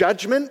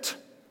judgment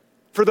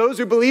for those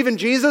who believe in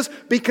Jesus?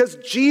 Because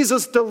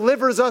Jesus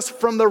delivers us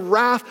from the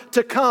wrath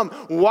to come.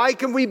 Why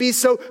can we be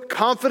so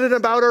confident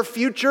about our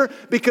future?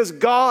 Because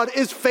God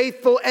is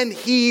faithful and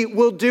he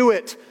will do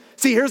it.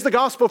 See, here's the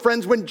gospel,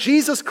 friends. When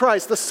Jesus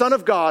Christ, the Son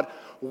of God,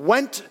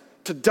 went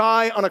to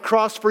die on a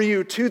cross for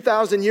you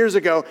 2,000 years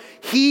ago,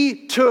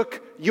 he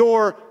took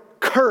your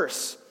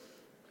curse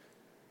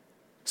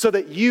so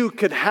that you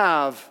could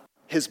have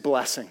his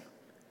blessing.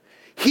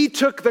 He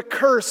took the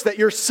curse that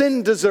your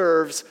sin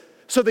deserves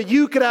so that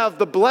you could have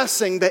the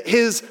blessing that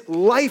his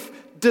life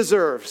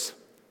deserves.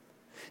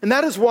 And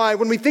that is why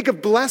when we think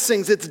of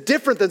blessings, it's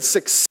different than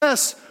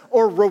success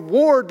or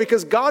reward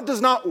because God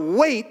does not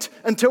wait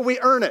until we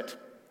earn it.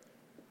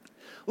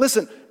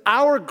 Listen,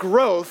 our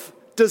growth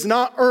does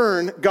not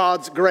earn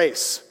God's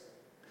grace.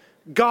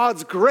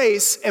 God's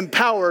grace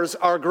empowers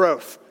our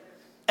growth.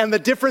 And the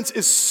difference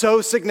is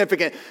so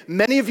significant.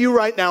 Many of you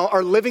right now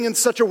are living in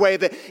such a way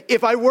that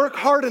if I work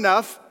hard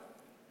enough,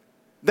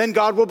 then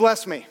God will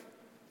bless me.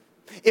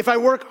 If I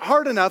work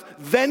hard enough,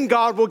 then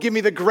God will give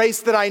me the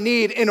grace that I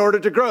need in order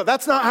to grow.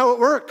 That's not how it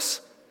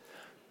works.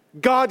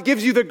 God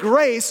gives you the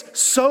grace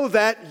so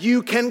that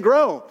you can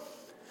grow.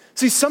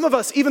 See, some of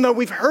us, even though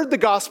we've heard the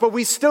gospel,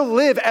 we still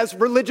live as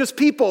religious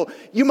people.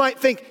 You might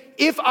think,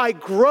 if I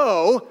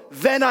grow,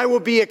 then I will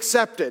be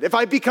accepted. If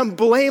I become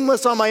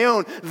blameless on my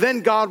own,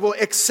 then God will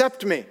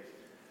accept me.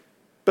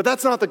 But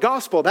that's not the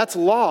gospel, that's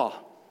law.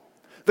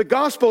 The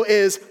gospel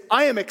is,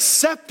 I am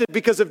accepted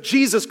because of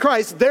Jesus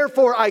Christ,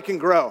 therefore I can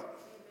grow.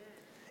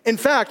 In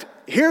fact,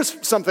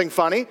 here's something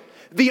funny.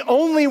 The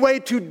only way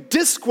to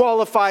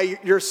disqualify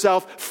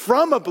yourself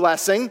from a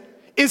blessing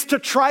is to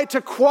try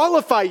to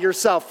qualify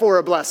yourself for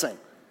a blessing.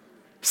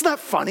 It's not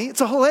funny, it's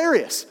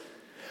hilarious.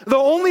 The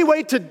only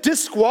way to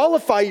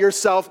disqualify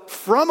yourself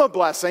from a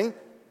blessing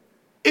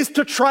is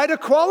to try to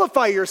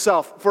qualify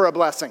yourself for a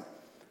blessing.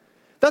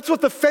 That's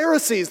what the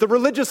Pharisees, the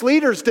religious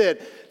leaders,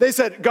 did. They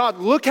said, God,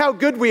 look how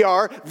good we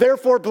are,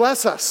 therefore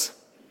bless us.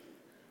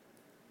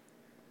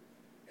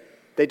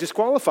 They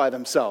disqualify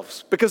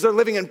themselves because they're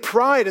living in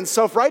pride and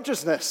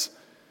self-righteousness.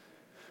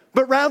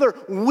 But rather,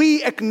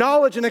 we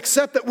acknowledge and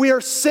accept that we are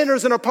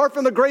sinners, and apart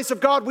from the grace of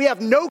God, we have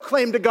no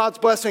claim to God's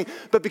blessing.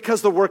 But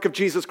because the work of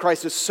Jesus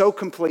Christ is so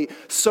complete,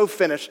 so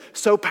finished,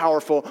 so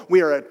powerful,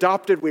 we are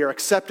adopted, we are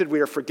accepted, we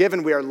are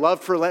forgiven, we are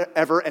loved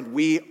forever, and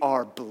we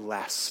are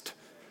blessed.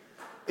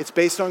 It's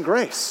based on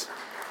grace.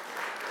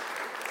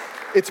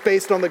 It's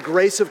based on the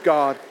grace of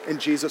God in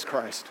Jesus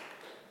Christ.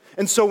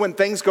 And so when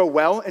things go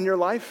well in your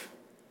life,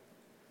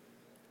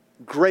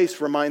 grace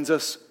reminds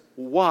us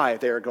why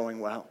they are going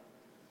well.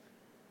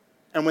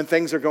 And when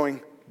things are going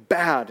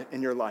bad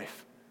in your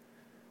life,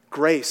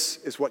 grace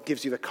is what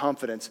gives you the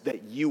confidence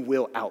that you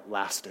will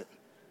outlast it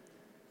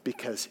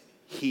because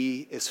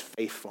He is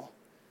faithful.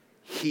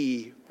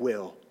 He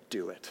will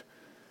do it.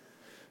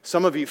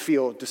 Some of you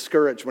feel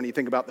discouraged when you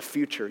think about the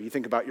future. You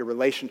think about your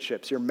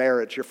relationships, your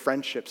marriage, your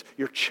friendships,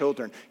 your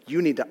children.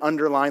 You need to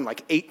underline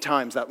like 8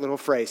 times that little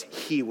phrase,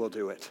 He will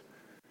do it.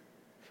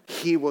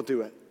 He will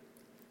do it.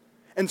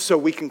 And so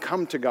we can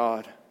come to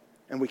God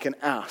and we can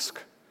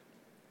ask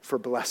for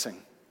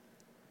blessing.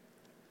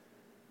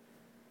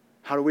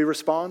 How do we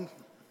respond?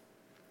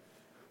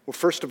 Well,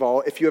 first of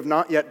all, if you have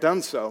not yet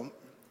done so,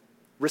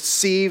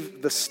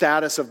 receive the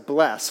status of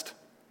blessed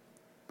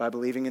by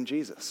believing in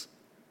Jesus.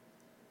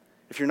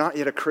 If you're not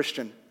yet a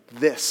Christian,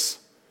 this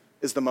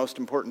is the most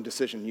important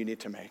decision you need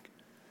to make.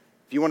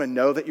 If you want to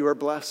know that you are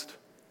blessed,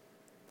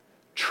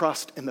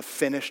 trust in the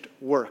finished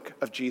work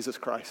of Jesus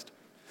Christ.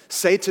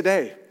 Say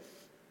today,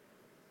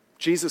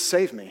 Jesus,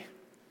 save me.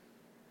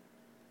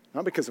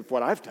 Not because of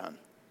what I've done,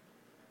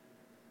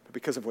 but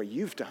because of what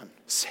you've done.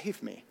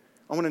 Save me.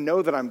 I want to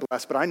know that I'm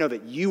blessed, but I know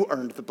that you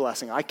earned the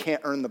blessing. I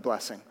can't earn the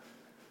blessing.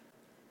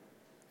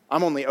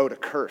 I'm only owed a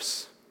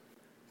curse,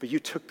 but you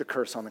took the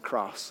curse on the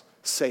cross.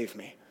 Save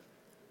me.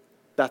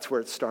 That's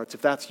where it starts.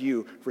 If that's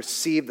you,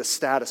 receive the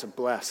status of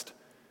blessed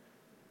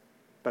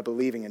by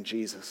believing in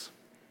Jesus.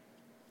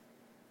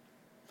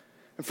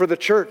 And for the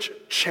church,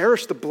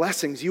 cherish the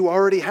blessings you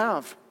already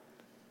have.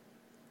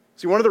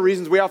 See, one of the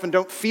reasons we often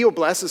don't feel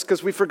blessed is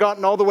because we've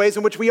forgotten all the ways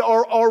in which we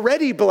are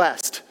already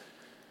blessed.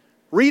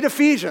 Read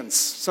Ephesians,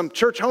 some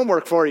church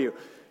homework for you.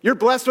 You're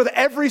blessed with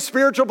every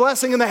spiritual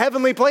blessing in the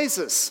heavenly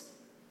places.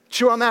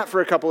 Chew on that for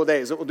a couple of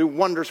days. It will do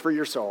wonders for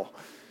your soul.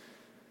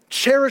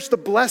 Cherish the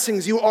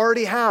blessings you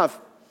already have.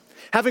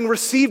 Having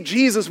received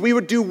Jesus, we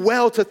would do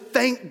well to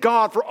thank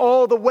God for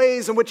all the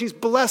ways in which He's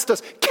blessed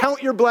us.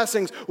 Count your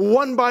blessings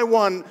one by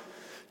one.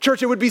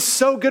 Church, it would be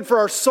so good for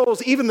our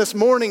souls, even this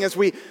morning as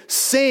we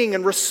sing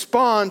and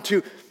respond,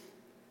 to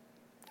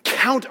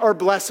count our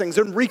blessings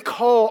and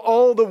recall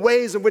all the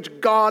ways in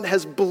which God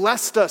has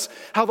blessed us,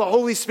 how the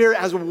Holy Spirit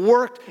has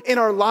worked in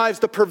our lives,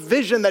 the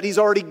provision that He's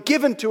already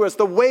given to us,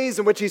 the ways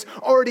in which He's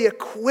already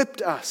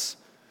equipped us.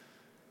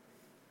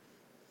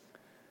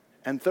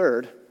 And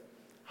third,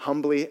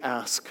 humbly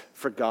ask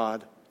for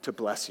God to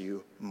bless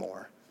you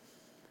more.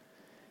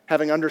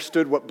 Having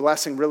understood what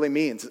blessing really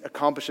means, it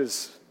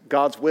accomplishes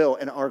God's will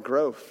in our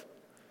growth.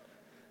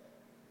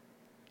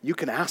 You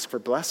can ask for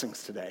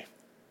blessings today.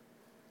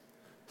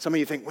 Some of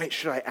you think, wait,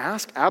 should I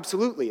ask?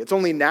 Absolutely. It's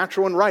only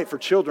natural and right for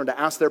children to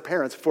ask their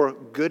parents for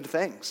good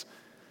things.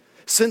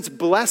 Since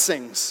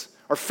blessings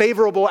are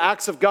favorable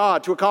acts of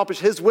God to accomplish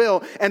His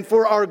will and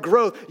for our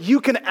growth, you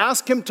can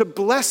ask Him to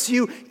bless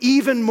you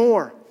even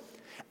more.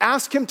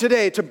 Ask Him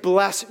today to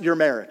bless your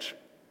marriage.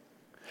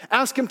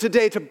 Ask Him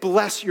today to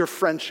bless your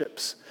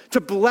friendships, to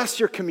bless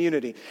your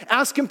community.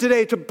 Ask Him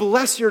today to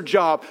bless your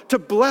job, to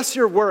bless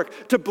your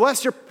work, to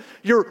bless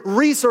your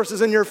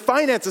resources and your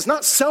finances,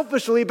 not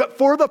selfishly, but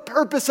for the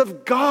purpose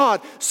of God,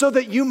 so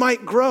that you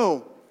might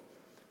grow.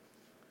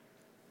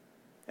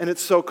 And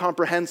it's so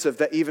comprehensive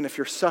that even if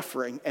you're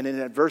suffering and in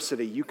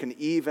adversity, you can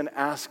even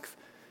ask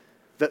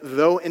that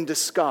though in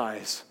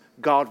disguise,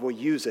 God will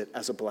use it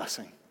as a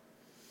blessing.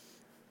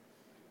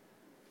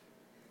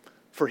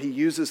 For he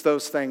uses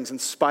those things in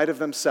spite of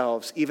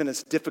themselves, even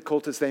as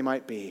difficult as they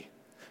might be,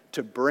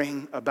 to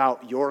bring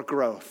about your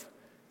growth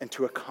and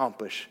to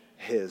accomplish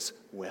his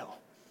will.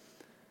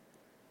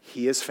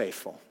 He is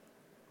faithful.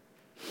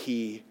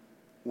 He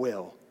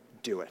will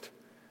do it.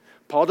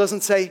 Paul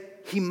doesn't say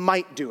he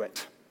might do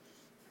it.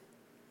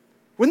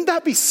 Wouldn't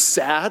that be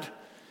sad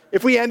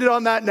if we ended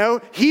on that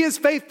note? He is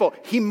faithful.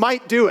 He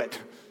might do it.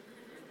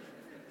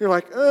 You're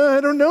like,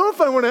 I don't know if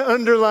I want to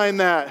underline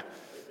that.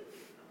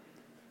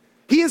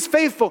 He is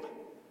faithful.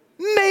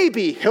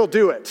 Maybe he'll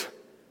do it.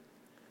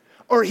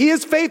 Or he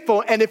is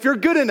faithful, and if you're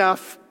good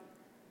enough,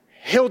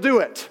 he'll do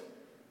it.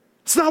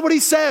 It's not what he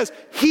says.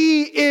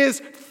 He is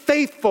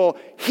faithful.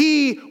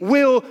 He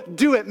will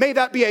do it. May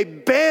that be a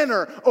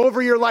banner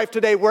over your life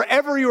today.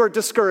 Wherever you are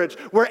discouraged,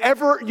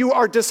 wherever you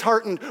are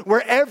disheartened,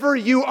 wherever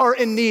you are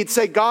in need,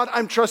 say, God,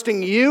 I'm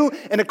trusting you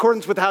in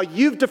accordance with how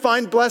you've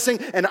defined blessing,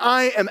 and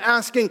I am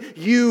asking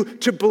you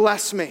to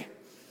bless me.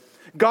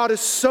 God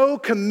is so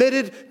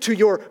committed to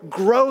your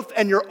growth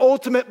and your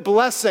ultimate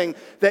blessing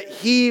that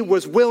he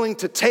was willing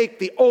to take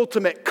the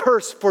ultimate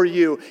curse for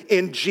you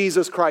in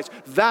Jesus Christ.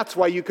 That's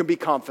why you can be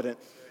confident.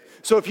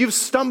 So if you've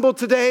stumbled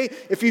today,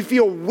 if you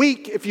feel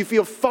weak, if you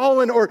feel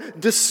fallen or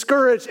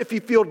discouraged, if you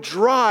feel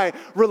dry,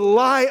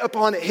 rely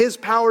upon his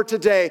power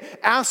today.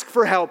 Ask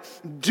for help.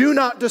 Do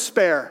not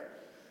despair.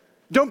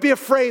 Don't be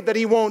afraid that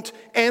he won't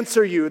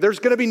answer you. There's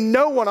going to be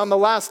no one on the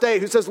last day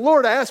who says,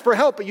 Lord, I asked for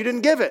help, but you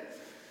didn't give it.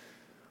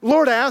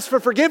 Lord, I asked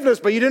for forgiveness,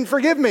 but you didn't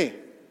forgive me.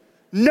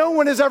 No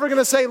one is ever going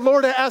to say,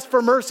 Lord, I asked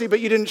for mercy, but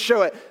you didn't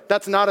show it.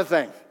 That's not a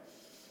thing.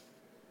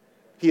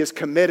 He is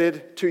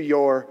committed to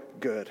your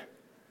good.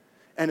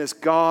 And as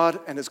God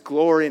and his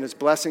glory and his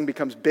blessing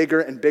becomes bigger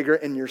and bigger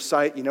in your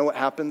sight, you know what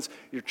happens?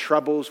 Your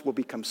troubles will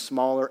become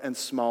smaller and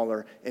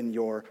smaller in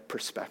your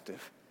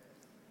perspective.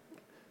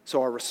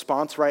 So our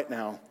response right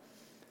now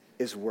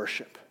is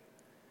worship.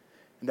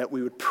 And that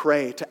we would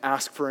pray to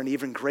ask for an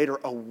even greater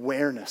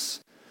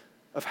awareness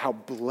of how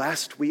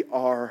blessed we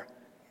are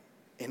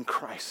in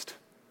Christ,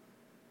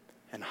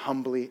 and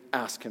humbly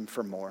ask him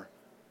for more.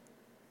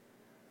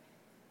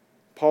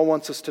 Paul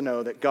wants us to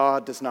know that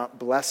God does not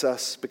bless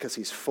us because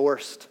he's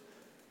forced.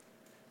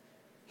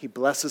 He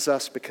blesses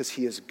us because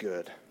he is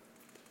good.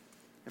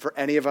 And for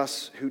any of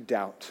us who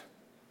doubt,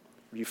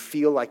 or you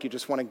feel like you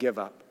just want to give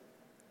up,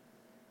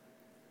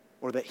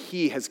 or that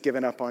he has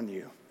given up on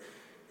you,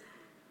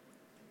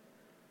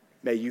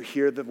 may you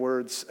hear the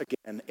words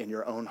again in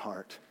your own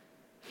heart.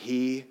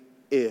 He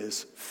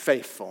is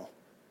faithful.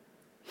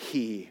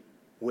 He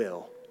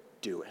will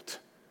do it.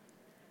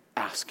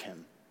 Ask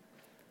him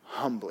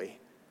humbly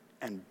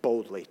and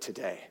boldly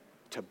today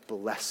to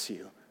bless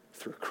you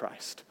through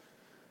Christ.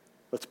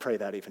 Let's pray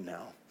that even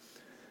now.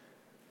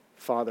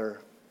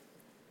 Father,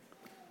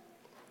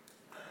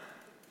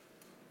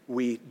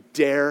 we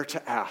dare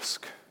to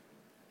ask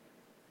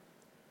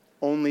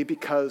only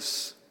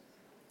because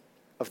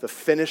of the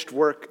finished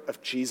work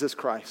of Jesus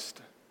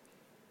Christ,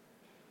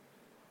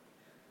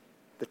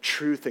 the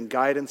truth and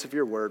guidance of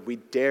your word. We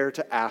dare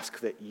to ask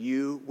that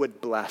you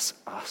would bless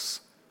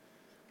us.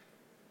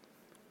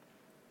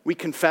 We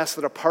confess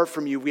that apart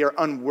from you, we are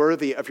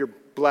unworthy of your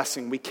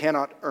blessing. We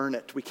cannot earn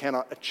it. We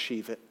cannot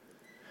achieve it.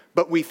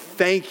 But we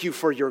thank you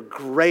for your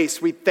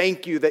grace. We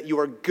thank you that you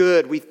are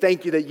good. We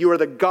thank you that you are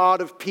the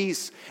God of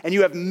peace, and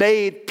you have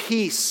made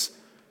peace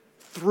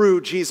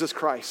through Jesus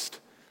Christ.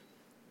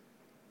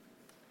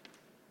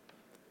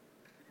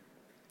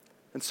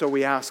 And so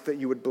we ask that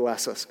you would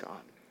bless us,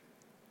 God,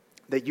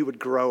 that you would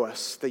grow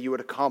us, that you would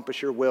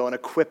accomplish your will and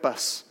equip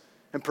us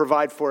and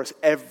provide for us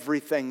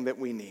everything that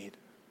we need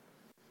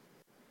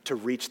to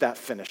reach that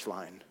finish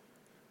line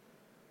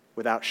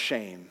without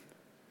shame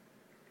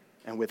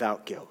and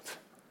without guilt.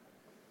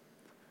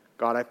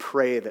 God, I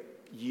pray that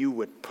you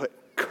would put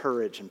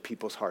courage in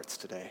people's hearts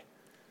today,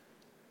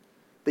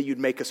 that you'd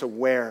make us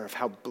aware of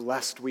how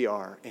blessed we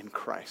are in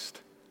Christ.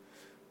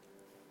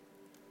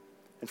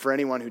 And for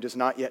anyone who does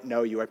not yet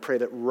know you, I pray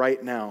that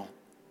right now,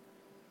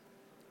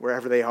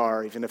 wherever they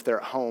are, even if they're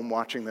at home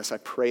watching this, I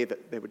pray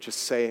that they would just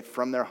say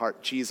from their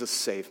heart, Jesus,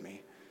 save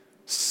me.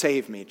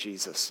 Save me,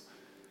 Jesus.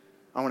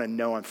 I want to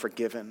know I'm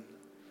forgiven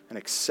and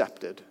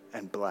accepted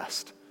and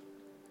blessed.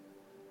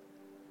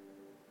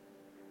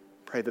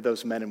 Pray that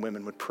those men and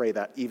women would pray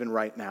that even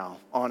right now,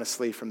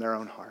 honestly from their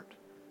own heart,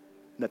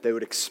 and that they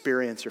would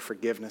experience your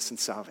forgiveness and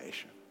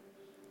salvation.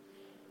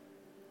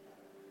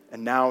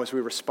 And now as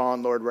we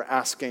respond, Lord, we're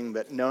asking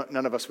that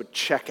none of us would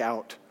check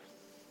out,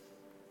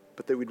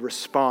 but that we'd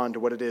respond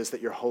to what it is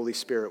that your Holy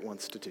Spirit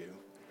wants to do.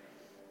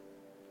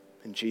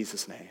 In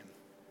Jesus' name,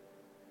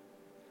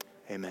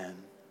 amen.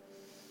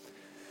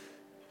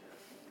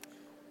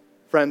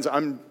 Friends,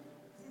 I'm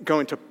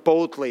going to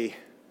boldly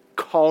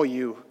call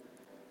you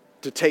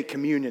to take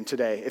communion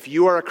today. If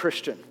you are a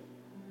Christian,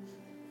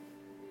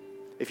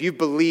 if you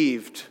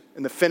believed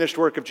in the finished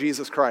work of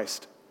Jesus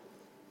Christ,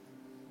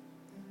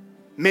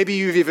 Maybe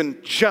you've even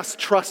just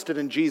trusted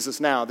in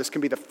Jesus now. This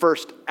can be the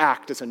first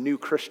act as a new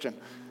Christian.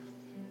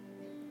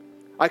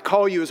 I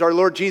call you, as our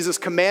Lord Jesus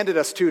commanded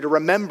us to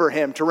remember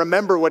him, to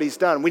remember what he's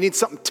done. We need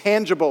something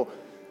tangible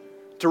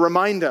to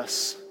remind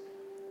us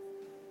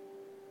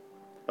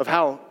of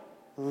how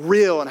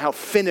real and how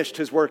finished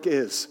his work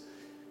is.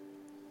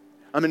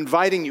 I'm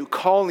inviting you,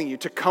 calling you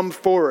to come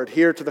forward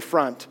here to the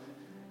front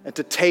and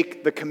to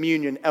take the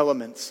communion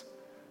elements.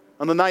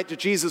 On the night that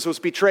Jesus was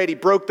betrayed, he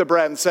broke the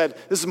bread and said,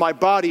 "This is my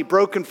body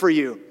broken for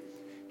you."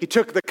 He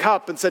took the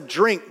cup and said,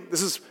 "Drink.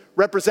 This is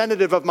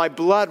representative of my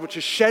blood, which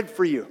is shed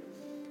for you.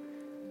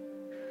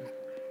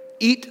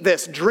 Eat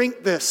this,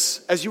 drink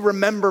this as you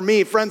remember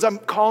me." Friends, I'm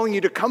calling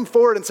you to come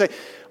forward and say,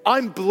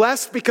 "I'm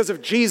blessed because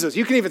of Jesus."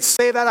 You can even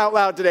say that out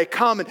loud today.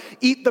 Come and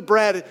eat the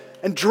bread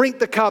and drink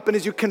the cup. And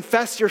as you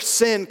confess your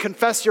sin,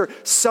 confess your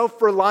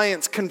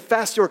self-reliance,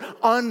 confess your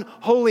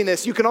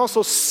unholiness, you can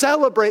also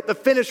celebrate the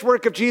finished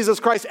work of Jesus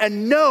Christ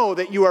and know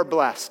that you are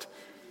blessed.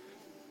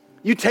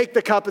 You take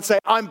the cup and say,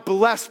 "I'm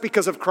blessed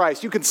because of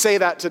Christ." You can say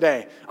that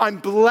today. I'm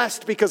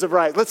blessed because of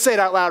Christ. Let's say it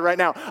out loud right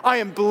now. I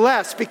am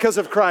blessed because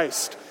of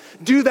Christ.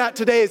 Do that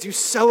today as you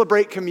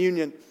celebrate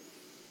communion.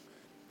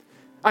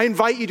 I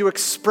invite you to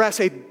express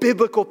a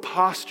biblical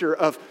posture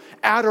of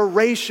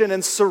adoration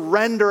and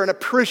surrender and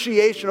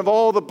appreciation of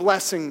all the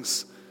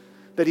blessings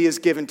that he has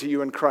given to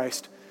you in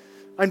Christ.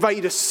 I invite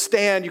you to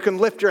stand. You can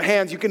lift your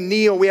hands. You can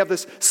kneel. We have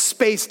this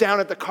space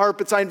down at the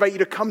carpets. I invite you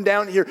to come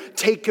down here,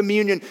 take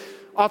communion.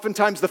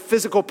 Oftentimes the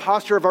physical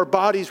posture of our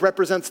bodies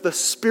represents the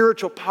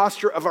spiritual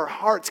posture of our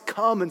hearts.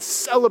 Come and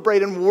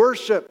celebrate and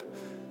worship.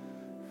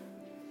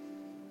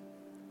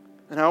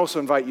 And I also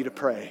invite you to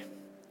pray.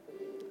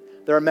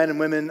 There are men and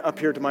women up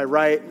here to my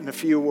right, and a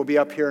few will be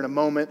up here in a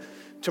moment.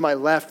 To my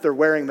left, they're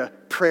wearing the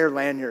prayer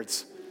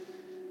lanyards.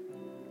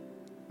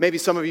 Maybe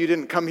some of you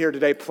didn't come here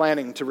today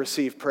planning to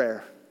receive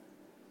prayer.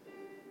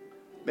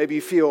 Maybe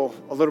you feel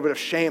a little bit of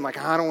shame, like,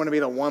 I don't want to be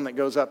the one that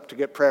goes up to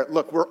get prayer.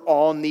 Look, we're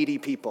all needy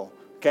people,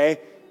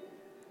 okay?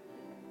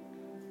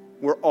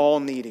 We're all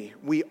needy.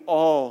 We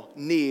all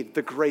need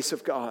the grace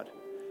of God.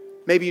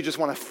 Maybe you just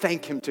want to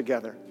thank him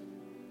together.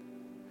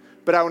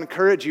 But I would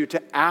encourage you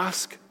to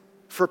ask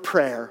for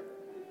prayer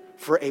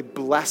for a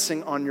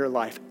blessing on your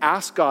life.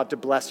 Ask God to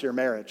bless your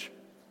marriage.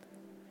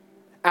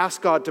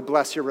 Ask God to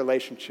bless your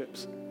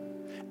relationships.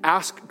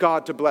 Ask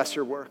God to bless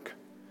your work.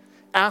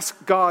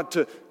 Ask God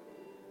to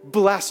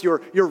bless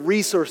your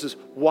resources.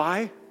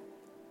 Why?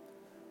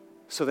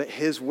 So that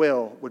his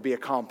will would be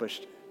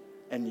accomplished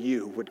and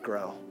you would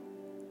grow.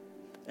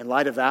 In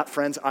light of that,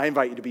 friends, I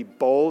invite you to be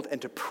bold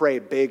and to pray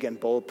big and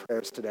bold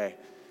prayers today.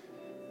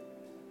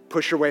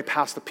 Push your way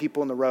past the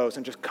people in the rows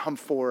and just come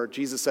forward.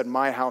 Jesus said,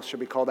 "My house shall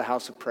be called a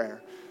house of prayer."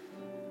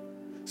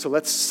 So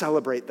let's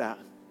celebrate that.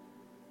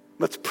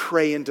 Let's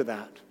pray into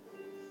that.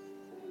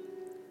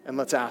 And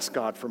let's ask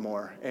God for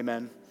more.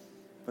 Amen.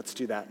 Let's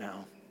do that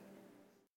now.